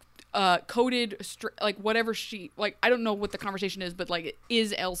coded, like whatever she, like, I don't know what the conversation is, but like,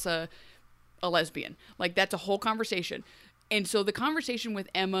 is Elsa a lesbian? Like, that's a whole conversation. And so the conversation with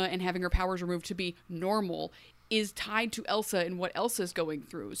Emma and having her powers removed to be normal is tied to Elsa and what Elsa's going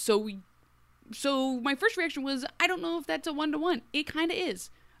through. So my first reaction was, I don't know if that's a one-to-one. It kind of is.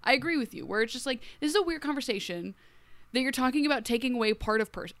 I agree with you, where it's just like, this is a weird conversation that you're talking about taking away part of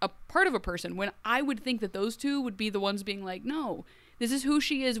a person, when I would think that those two would be the ones being like, no, this is who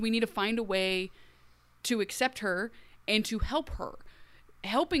she is. We need to find a way to accept her and to help her.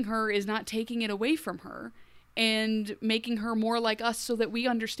 Helping her is not taking it away from her and making her more like us so that we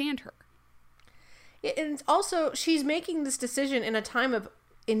understand her. And also, she's making this decision in a time of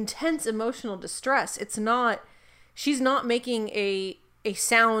intense emotional distress. She's not making a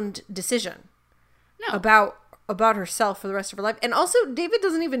sound decision about herself for the rest of her life. And also, David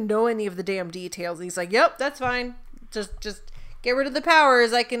doesn't even know any of the damn details. He's like, yep, that's fine. Just get rid of the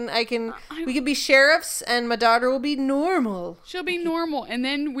powers. We can be sheriffs and my daughter will be normal. She'll be normal. And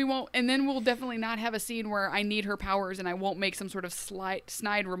then we'll definitely not have a scene where I need her powers and I won't make some sort of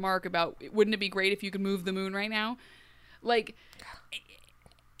snide remark about, wouldn't it be great if you could move the moon right now? Like,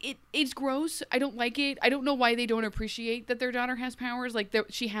 it's gross. I don't like it. I don't know why they don't appreciate that their daughter has powers. Like,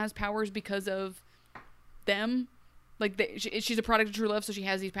 she has powers because of them. Like, she's a product of true love, so she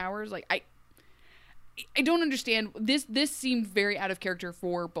has these powers. Like, I don't understand. This seemed very out of character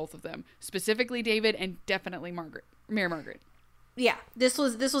for both of them, specifically David and definitely Mary Margaret. Yeah, this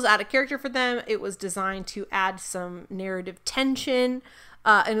was out of character for them. It was designed to add some narrative tension,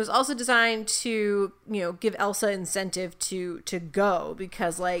 and it was also designed to, give Elsa incentive to go,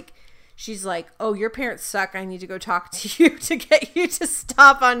 because like, she's like, oh, your parents suck. I need to go talk to you to get you to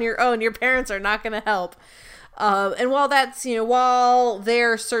stop on your own. Your parents are not going to help. And while that's, while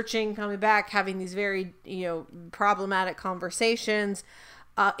they're searching, coming back, having these very, problematic conversations,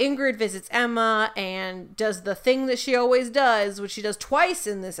 Ingrid visits Emma and does the thing that she always does, which she does twice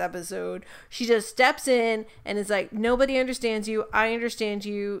in this episode. She just steps in and is like, nobody understands you. I understand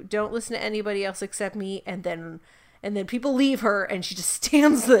you. Don't listen to anybody else except me. And then people leave her and she just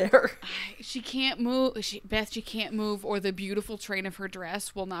stands there. She can't move. Beth, she can't move, or the beautiful train of her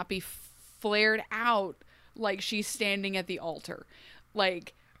dress will not be flared out like she's standing at the altar.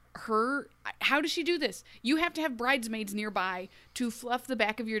 Like, how does she do this? You have to have bridesmaids nearby to fluff the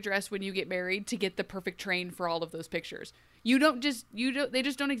back of your dress when you get married to get the perfect train for all of those pictures. They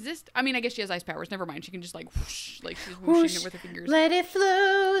just don't exist. I mean, I guess she has ice powers. Never mind. She can just like whoosh, like she's whooshing it with her fingers. Let it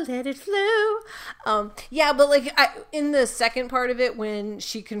flow, let it flow. Yeah, but like in the second part of it, when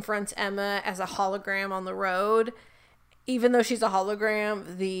she confronts Emma as a hologram on the road, even though she's a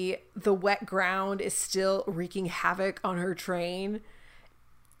hologram, the wet ground is still wreaking havoc on her train.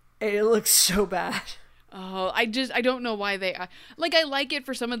 And it looks so bad. Oh, I don't know why they... I like it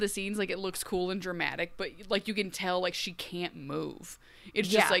for some of the scenes. Like, it looks cool and dramatic. But, like, you can tell, like, she can't move. It's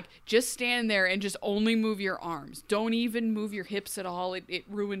just, like, just stand there and just only move your arms. Don't even move your hips at all. It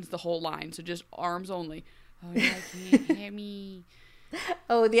ruins the whole line. So just arms only. Oh, yeah, I can't hear me.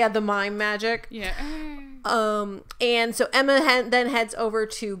 Oh, yeah, the mime magic. Yeah. And so Emma then heads over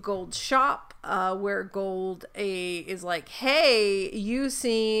to Gold's shop, where Gold is like, hey, you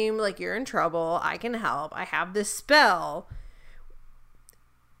seem like you're in trouble. I can help. I have this spell.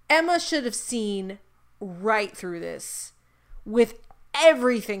 Emma should have seen right through this with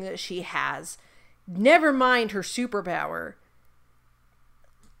everything that she has. Never mind her superpower.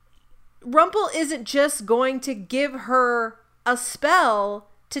 Rumple isn't just going to give her a spell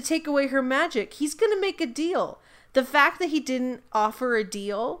to take away her magic. He's going to make a deal. The fact that he didn't offer a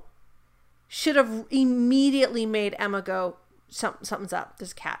deal should have immediately made Emma go, something's up.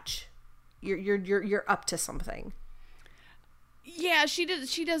 There's a catch. You're up to something. Yeah, she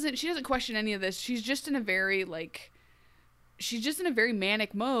doesn't question any of this. She's just in a very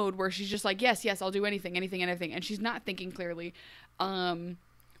manic mode where she's just like, yes, I'll do anything. And she's not thinking clearly.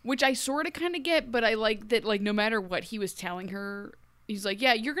 Which I sort of kind of get, but I like that, like, no matter what he was telling her, he's like,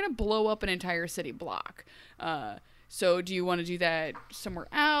 yeah, you're going to blow up an entire city block. So do you want to do that somewhere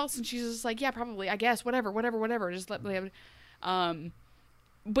else? And she's just like, yeah, probably, I guess, whatever. Just let me have it.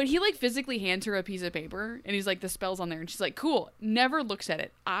 But he, like, physically hands her a piece of paper, and he's like, the spell's on there. And she's like, cool. Never looks at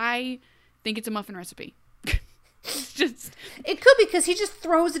it. I think it's a muffin recipe. It's just... It could, because he just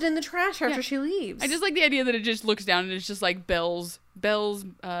throws it in the trash after she leaves. I just like the idea that it just looks down and it's just like Belle's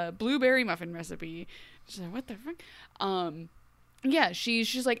blueberry muffin recipe. She's like, what the fuck? Yeah,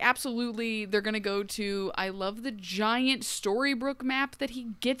 she's like, absolutely, they're gonna go to, I love the giant Storybrooke map that he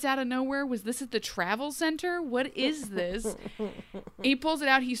gets out of nowhere. Was this at the travel center? What is this? He pulls it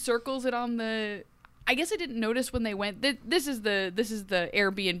out, he circles it on the, I guess I didn't notice when they went, this is the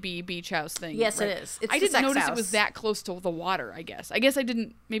Airbnb beach house thing. Yes, right? it is. It's I the didn't sex notice house. it was that close to the water, I guess. I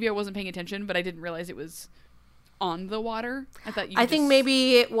didn't, maybe I wasn't paying attention, but I didn't realize it was on the water. I think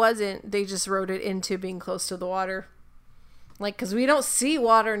maybe it wasn't. They just wrote it into being close to the water. Like, because we don't see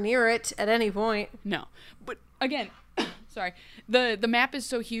water near it at any point. No. But again, sorry. The map is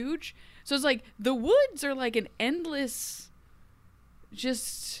so huge. So it's like the woods are like an endless,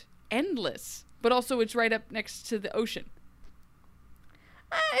 just endless. But also it's right up next to the ocean.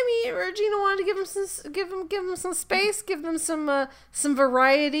 I mean, Regina wanted to give them some space, give them some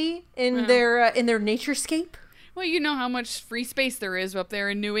variety in their naturescape. Well, you know how much free space there is up there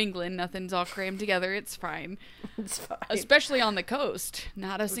in New England. Nothing's all crammed together. It's fine. It's fine. Especially on the coast.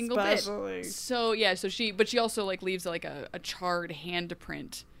 Not a single Especially. bit. So, yeah, she also like leaves like a charred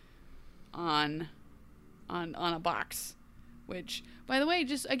handprint on a box. Which, by the way,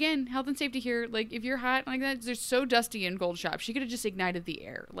 just again, health and safety here. Like, if you're hot like that, they're so dusty in Gold Shop. She could have just ignited the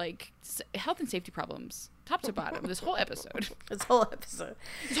air. Like, health and safety problems, top to bottom. This whole episode. This whole episode.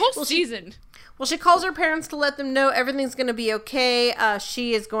 This whole season. She calls her parents to let them know everything's going to be okay.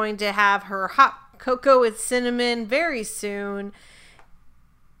 She is going to have her hot cocoa with cinnamon very soon.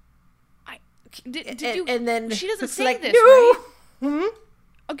 And then she doesn't it's say like, this, no. right? Hmm?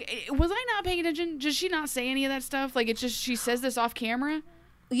 Okay, was I not paying attention? Does she not say any of that stuff? Like, it's just she says this off camera?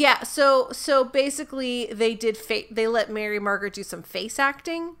 Yeah, so basically they let Mary Margaret do some face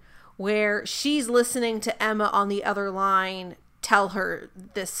acting where she's listening to Emma on the other line tell her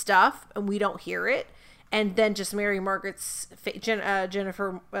this stuff and we don't hear it, and then just Mary Margaret's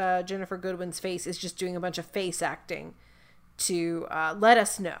Jennifer Goodwin's face is just doing a bunch of face acting to let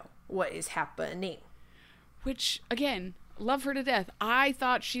us know what is happening. Which, again, love her to death. I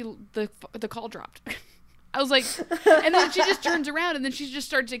thought the call dropped. I was like, and then she just turns around and then she just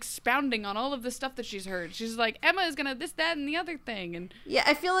starts expounding on all of the stuff that she's heard. She's like, Emma is gonna this, that, and the other thing. And yeah,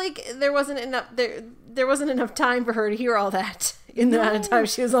 I feel like there wasn't enough time for her to hear all that in the amount of time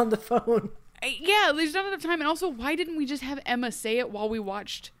she was on the phone. Yeah, there's not enough time. And also, why didn't we just have Emma say it while we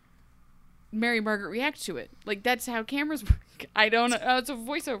watched Mary Margaret react to it? Like, that's how cameras work. I don't know. That's how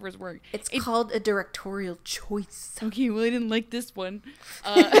voiceovers work. It's called a directorial choice. Okay, well, I didn't like this one.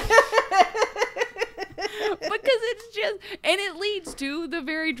 Because it's just, and it leads to the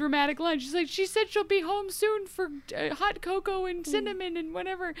very dramatic line. She's like, she said she'll be home soon for hot cocoa and cinnamon and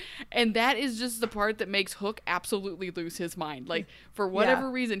whatever. And that is just the part that makes Hook absolutely lose his mind. Like, for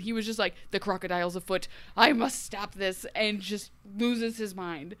whatever reason, he was just like, the crocodile's afoot. I must stop this. And just loses his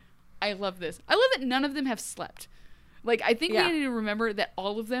mind. I love this. I love that none of them have slept. Like, I think we need to remember that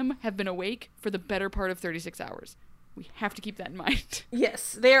all of them have been awake for the better part of 36 hours. We have to keep that in mind.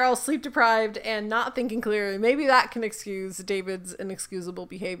 Yes, they are all sleep deprived and not thinking clearly. Maybe that can excuse David's inexcusable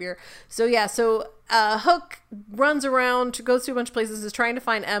behavior. So Hook runs around, goes to a bunch of places, is trying to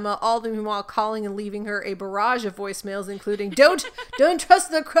find Emma, all the meanwhile calling and leaving her a barrage of voicemails, including don't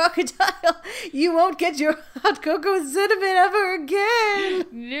trust the crocodile. You won't get your hot cocoa and cinnamon ever again.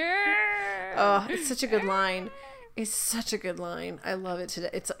 Yeah. Oh, it's such a good line. It's such a good line. I love it today.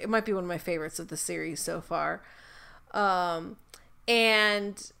 It might be one of my favorites of the series so far. And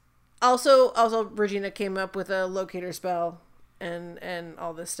also Regina came up with a locator spell and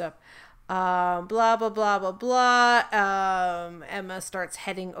all this stuff. Blah, blah, blah, blah, blah. Emma starts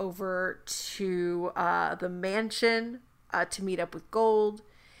heading over to, the mansion, to meet up with Gold.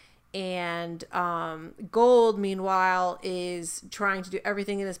 And, Gold, meanwhile, is trying to do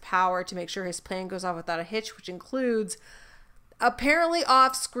everything in his power to make sure his plan goes off without a hitch, which includes, apparently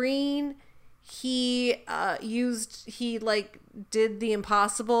off screen, he did the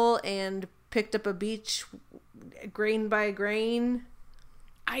impossible and picked up a beach grain by grain.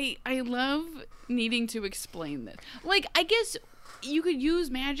 I love needing to explain this. Like, I guess you could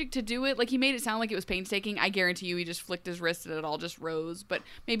use magic to do it. Like, he made it sound like it was painstaking. I guarantee you he just flicked his wrist and it all just rose. But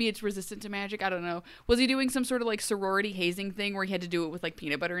maybe it's resistant to magic. I don't know. Was he doing some sort of, like, sorority hazing thing where he had to do it with, like,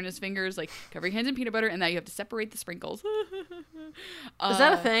 peanut butter in his fingers? Like, cover your hands in peanut butter and now you have to separate the sprinkles. Is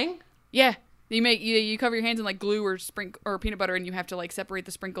that a thing? Yeah. You cover your hands in, like, glue or peanut butter and you have to, like, separate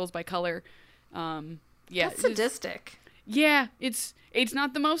the sprinkles by color. Yeah. That's sadistic. Yeah. It's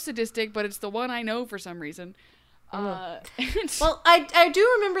not the most sadistic, but it's the one I know for some reason. Well, I do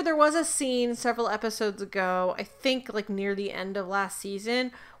remember there was a scene several episodes ago, I think like near the end of last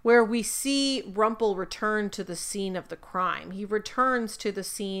season, where we see Rumple return to the scene of the crime. He returns to the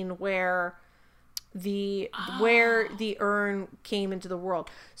scene where where the urn came into the world.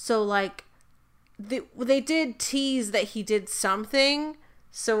 So like they did tease that he did something.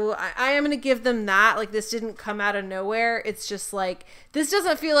 So I am going to give them that. Like, this didn't come out of nowhere. It's just like, this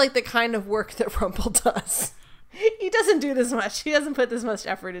doesn't feel like the kind of work that Rumple does. He doesn't do this much. He doesn't put this much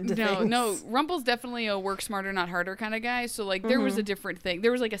effort into things. No, Rumple's definitely a work smarter, not harder kind of guy. So, like, there was a different thing.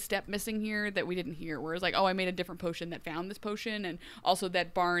 There was, like, a step missing here that we didn't hear. Where it's like, oh, I made a different potion that found this potion. And also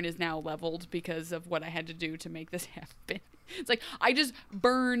that barn is now leveled because of what I had to do to make this happen. It's like, I just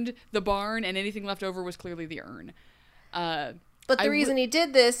burned the barn and anything left over was clearly the urn. But the reason he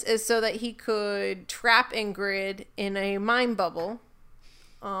did this is so that he could trap Ingrid in a mind bubble,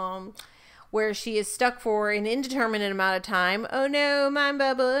 where she is stuck for an indeterminate amount of time. Oh no, mind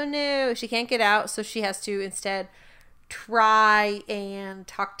bubble, oh no. She can't get out, so she has to instead try and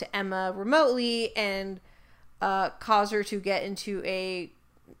talk to Emma remotely and cause her to get into a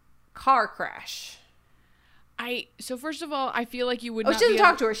car crash. So first of all, I feel like you would not. She doesn't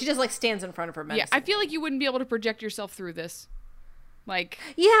talk to her. She just like stands in front of her medicine. Yeah, I feel like you wouldn't be able to project yourself through this. Like,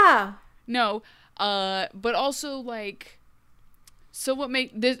 yeah, no, but also like, so what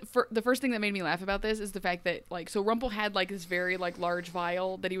made this the first thing that made me laugh about this is the fact that like, so Rumple had like this very like large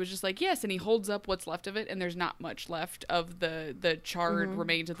vial that he was just like, yes, and he holds up what's left of it, and there's not much left of the charred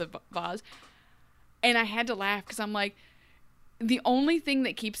remains of the vase, and I had to laugh because I'm like, the only thing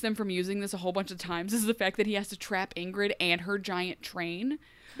that keeps them from using this a whole bunch of times is the fact that he has to trap Ingrid and her giant train.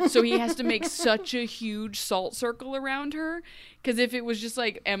 So he has to make such a huge salt circle around her. Because if it was just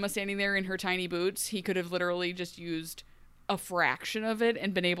like Emma standing there in her tiny boots, he could have literally just used a fraction of it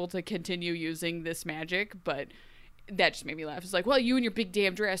and been able to continue using this magic. But that just made me laugh. It's like, well, you and your big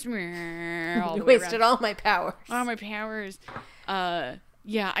damn dress. You wasted all my powers. All my powers.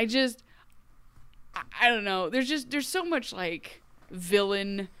 Yeah, I don't know. There's so much like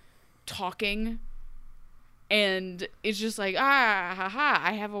villain talking. And it's just like, ha,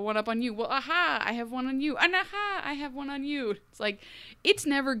 I have a one up on you. Well, aha, I have one on you. And aha, I have one on you. It's like, it's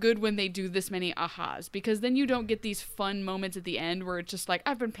never good when they do this many ahas, because then you don't get these fun moments at the end where it's just like,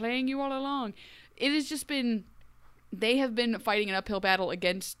 I've been playing you all along. It has just been, they have been fighting an uphill battle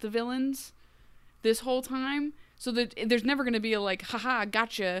against the villains this whole time. So that there's never going to be a like, haha,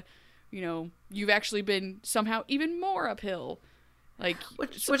 gotcha. You know, you've actually been somehow even more uphill. Like,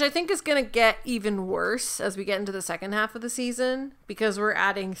 which I think is going to get even worse as we get into the second half of the season, because we're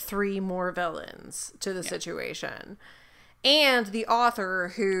adding 3 more villains to the situation. And the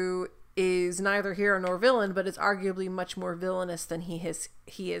author, who is neither hero nor villain, but is arguably much more villainous than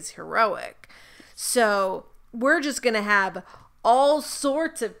he is heroic. So we're just going to have all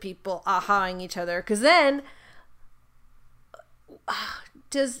sorts of people ahaing each other, because then...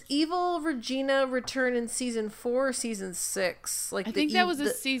 does evil Regina return in season 4 or season 6? Like, I think that was a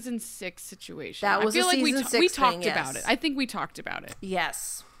season 6 situation. That was I feel a like season 6 we talked thing, about it. I think we talked about it.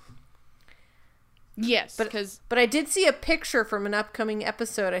 Yes. Yes, but I did see a picture from an upcoming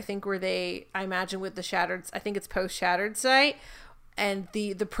episode, I think, where I imagine with the Shattered, I think it's post-Shattered site, and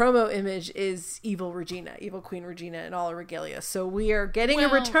the promo image is evil Regina, evil Queen Regina in all her regalia. So we are getting a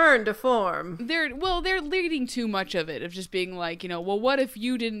return to form. They're leading too much of it, of just being like, you know, well, what if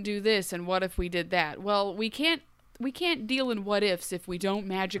you didn't do this, and what if we did that? Well, we can't deal in what ifs if we don't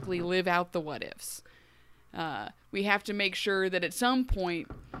magically live out the what ifs. We have to make sure that at some point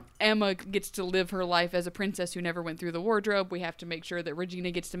Emma gets to live her life as a princess who never went through the wardrobe. We have to make sure that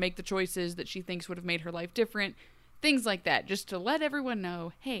Regina gets to make the choices that she thinks would have made her life different. Things like that, just to let everyone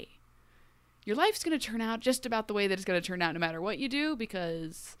know, hey, your life's going to turn out just about the way that it's going to turn out no matter what you do,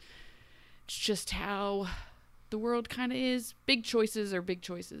 because it's just how the world kind of is. Big choices are big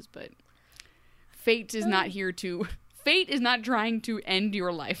choices, but fate is not here to... Fate is not trying to end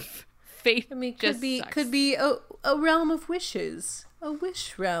your life. Fate could be a realm of wishes. A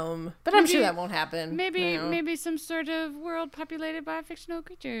wish realm. But I'm sure that won't happen. Maybe some sort of world populated by fictional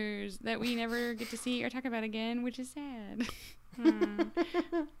creatures that we never get to see or talk about again, which is sad.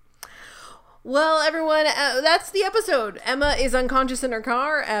 Well, everyone, that's the episode. Emma is unconscious in her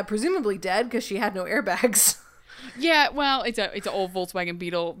car, presumably dead because she had no airbags. Yeah, well, it's an old Volkswagen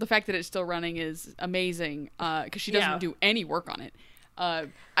Beetle. The fact that it's still running is amazing because she doesn't do any work on it.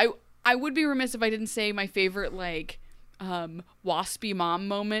 I would be remiss if I didn't say my favorite, like, waspy mom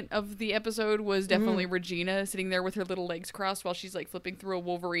moment of the episode was definitely Regina sitting there with her little legs crossed while she's like flipping through a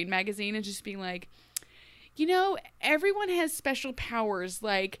Wolverine magazine and just being like, you know, everyone has special powers,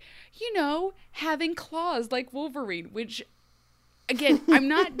 like, you know, having claws like Wolverine, which again, I'm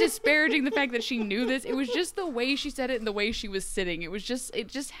not disparaging the fact that she knew this. It was just the way she said it and the way she was sitting. It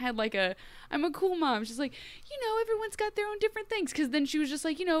just had like I'm a cool mom. She's like, everyone's got their own different things. Because then she was just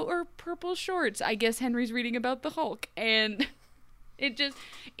like, or purple shorts. I guess Henry's reading about the Hulk. And it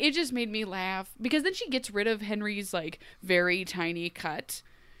just made me laugh. Because then she gets rid of Henry's like very tiny cut.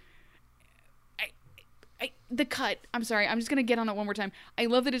 The cut, I'm sorry, I'm just going to get on it one more time. I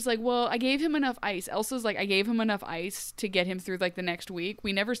love that it's like, well, I gave him enough ice. Elsa's like, I gave him enough ice to get him through like the next week.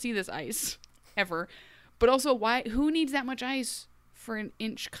 We never see this ice ever. But also, who needs that much ice for an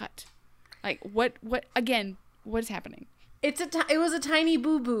inch cut? Like, what is happening? It was a tiny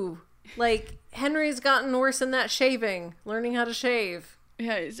boo-boo. Like, Henry's gotten worse in that shaving, learning how to shave.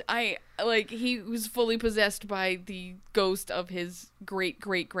 Yes, he was fully possessed by the ghost of his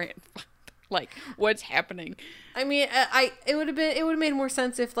great-great-grandfather. Like, what's happening? I mean, it would have made more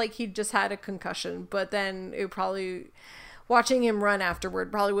sense if like he'd just had a concussion, but then it probably watching him run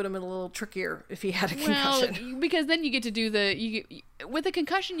afterward probably would have been a little trickier if he had a concussion. Well, because then you get to do with a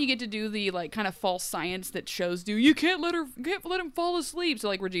concussion you get to do the like kind of false science that shows you can't let him fall asleep. So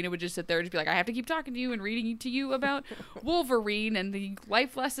like Regina would just sit there and just be like, I have to keep talking to you and reading to you about Wolverine and the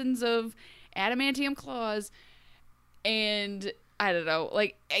life lessons of adamantium claws, and I don't know.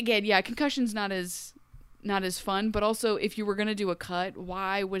 Like, again, yeah, concussion's not as fun, but also if you were going to do a cut,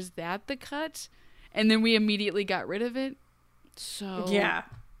 why was that the cut? And then we immediately got rid of it. So yeah.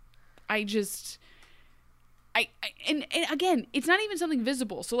 And again, it's not even something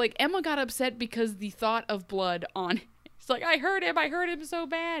visible. So like Emma got upset because the thought of blood on it's like, I hurt him so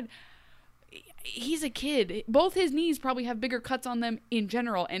bad. He's a kid. Both his knees probably have bigger cuts on them in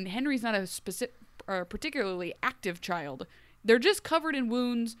general, and Henry's not a particularly active child. They're just covered in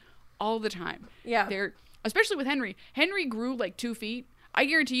wounds all the time. Yeah. Especially with Henry. Henry grew like 2 feet. I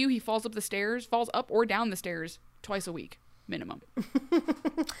guarantee you he falls up or down the stairs twice a week, minimum.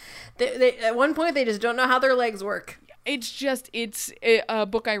 They at one point, they just don't know how their legs work. It's a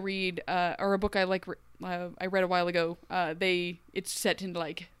book I read, or a book I like, I read a while ago. It's set in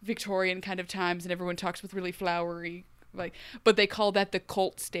like Victorian kind of times, and everyone talks with really flowery, but they call that the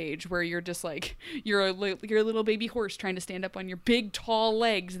colt stage, where you're just like, you're a little baby horse trying to stand up on your big tall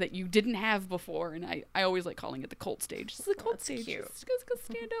legs that you didn't have before. And I always like calling it the colt stage. This is the colt stage. Cute. Just go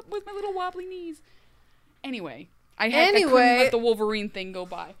stand up with my little wobbly knees. Anyway, I couldn't let the Wolverine thing go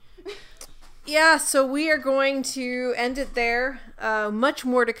by. Yeah, so we are going to end it there. Much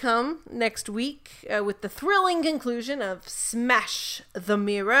more to come next week with the thrilling conclusion of Smash the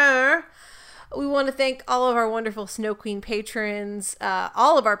Mirror. We want to thank all of our wonderful Snow Queen patrons,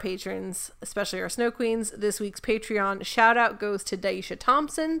 all of our patrons, especially our Snow Queens. This week's Patreon shout out goes to Daisha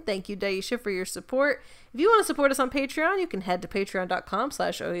Thompson. Thank you, Daisha, for your support. If you want to support us on Patreon, you can head to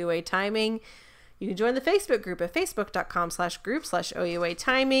patreon.com/OUA timing. You can join the Facebook group at facebook.com/group/OUA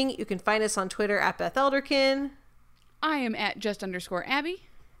timing. You can find us on Twitter at Beth Elderkin. I am at @just_Abby.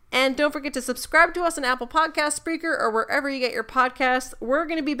 And don't forget to subscribe to us on Apple Podcasts, Spreaker, or wherever you get your podcasts. We're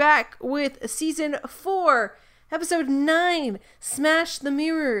going to be back with Season 4, Episode 9, Smash the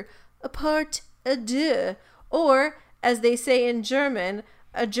Mirror, Part 2. Or, as they say in German,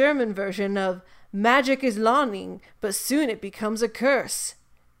 a German version of Magic is longing, but soon it becomes a curse.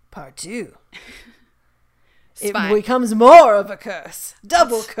 Part 2. It becomes more of a curse.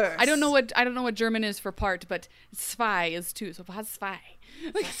 Double curse. I don't know what German is for part, but zwei is too. So was zwei.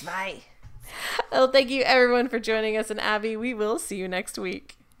 Zwei. Well, thank you everyone for joining us, and Abby, we will see you next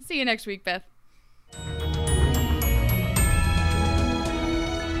week. See you next week, Beth.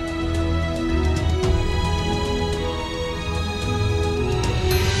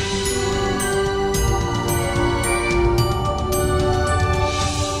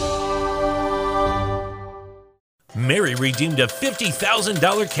 Mary redeemed a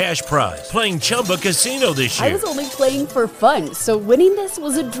 $50,000 cash prize playing Chumba Casino this year. I was only playing for fun, so winning this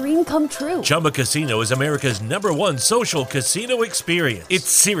was a dream come true. Chumba Casino is America's #1 social casino experience. It's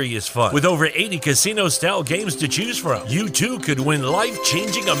serious fun. With over 80 casino-style games to choose from, you too could win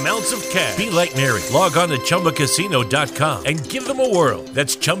life-changing amounts of cash. Be like Mary. Log on to ChumbaCasino.com and give them a whirl.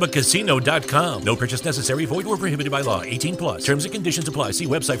 That's ChumbaCasino.com. No purchase necessary. Void where prohibited by law. 18+. Terms and conditions apply. See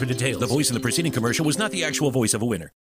website for details. The voice in the preceding commercial was not the actual voice of a winner.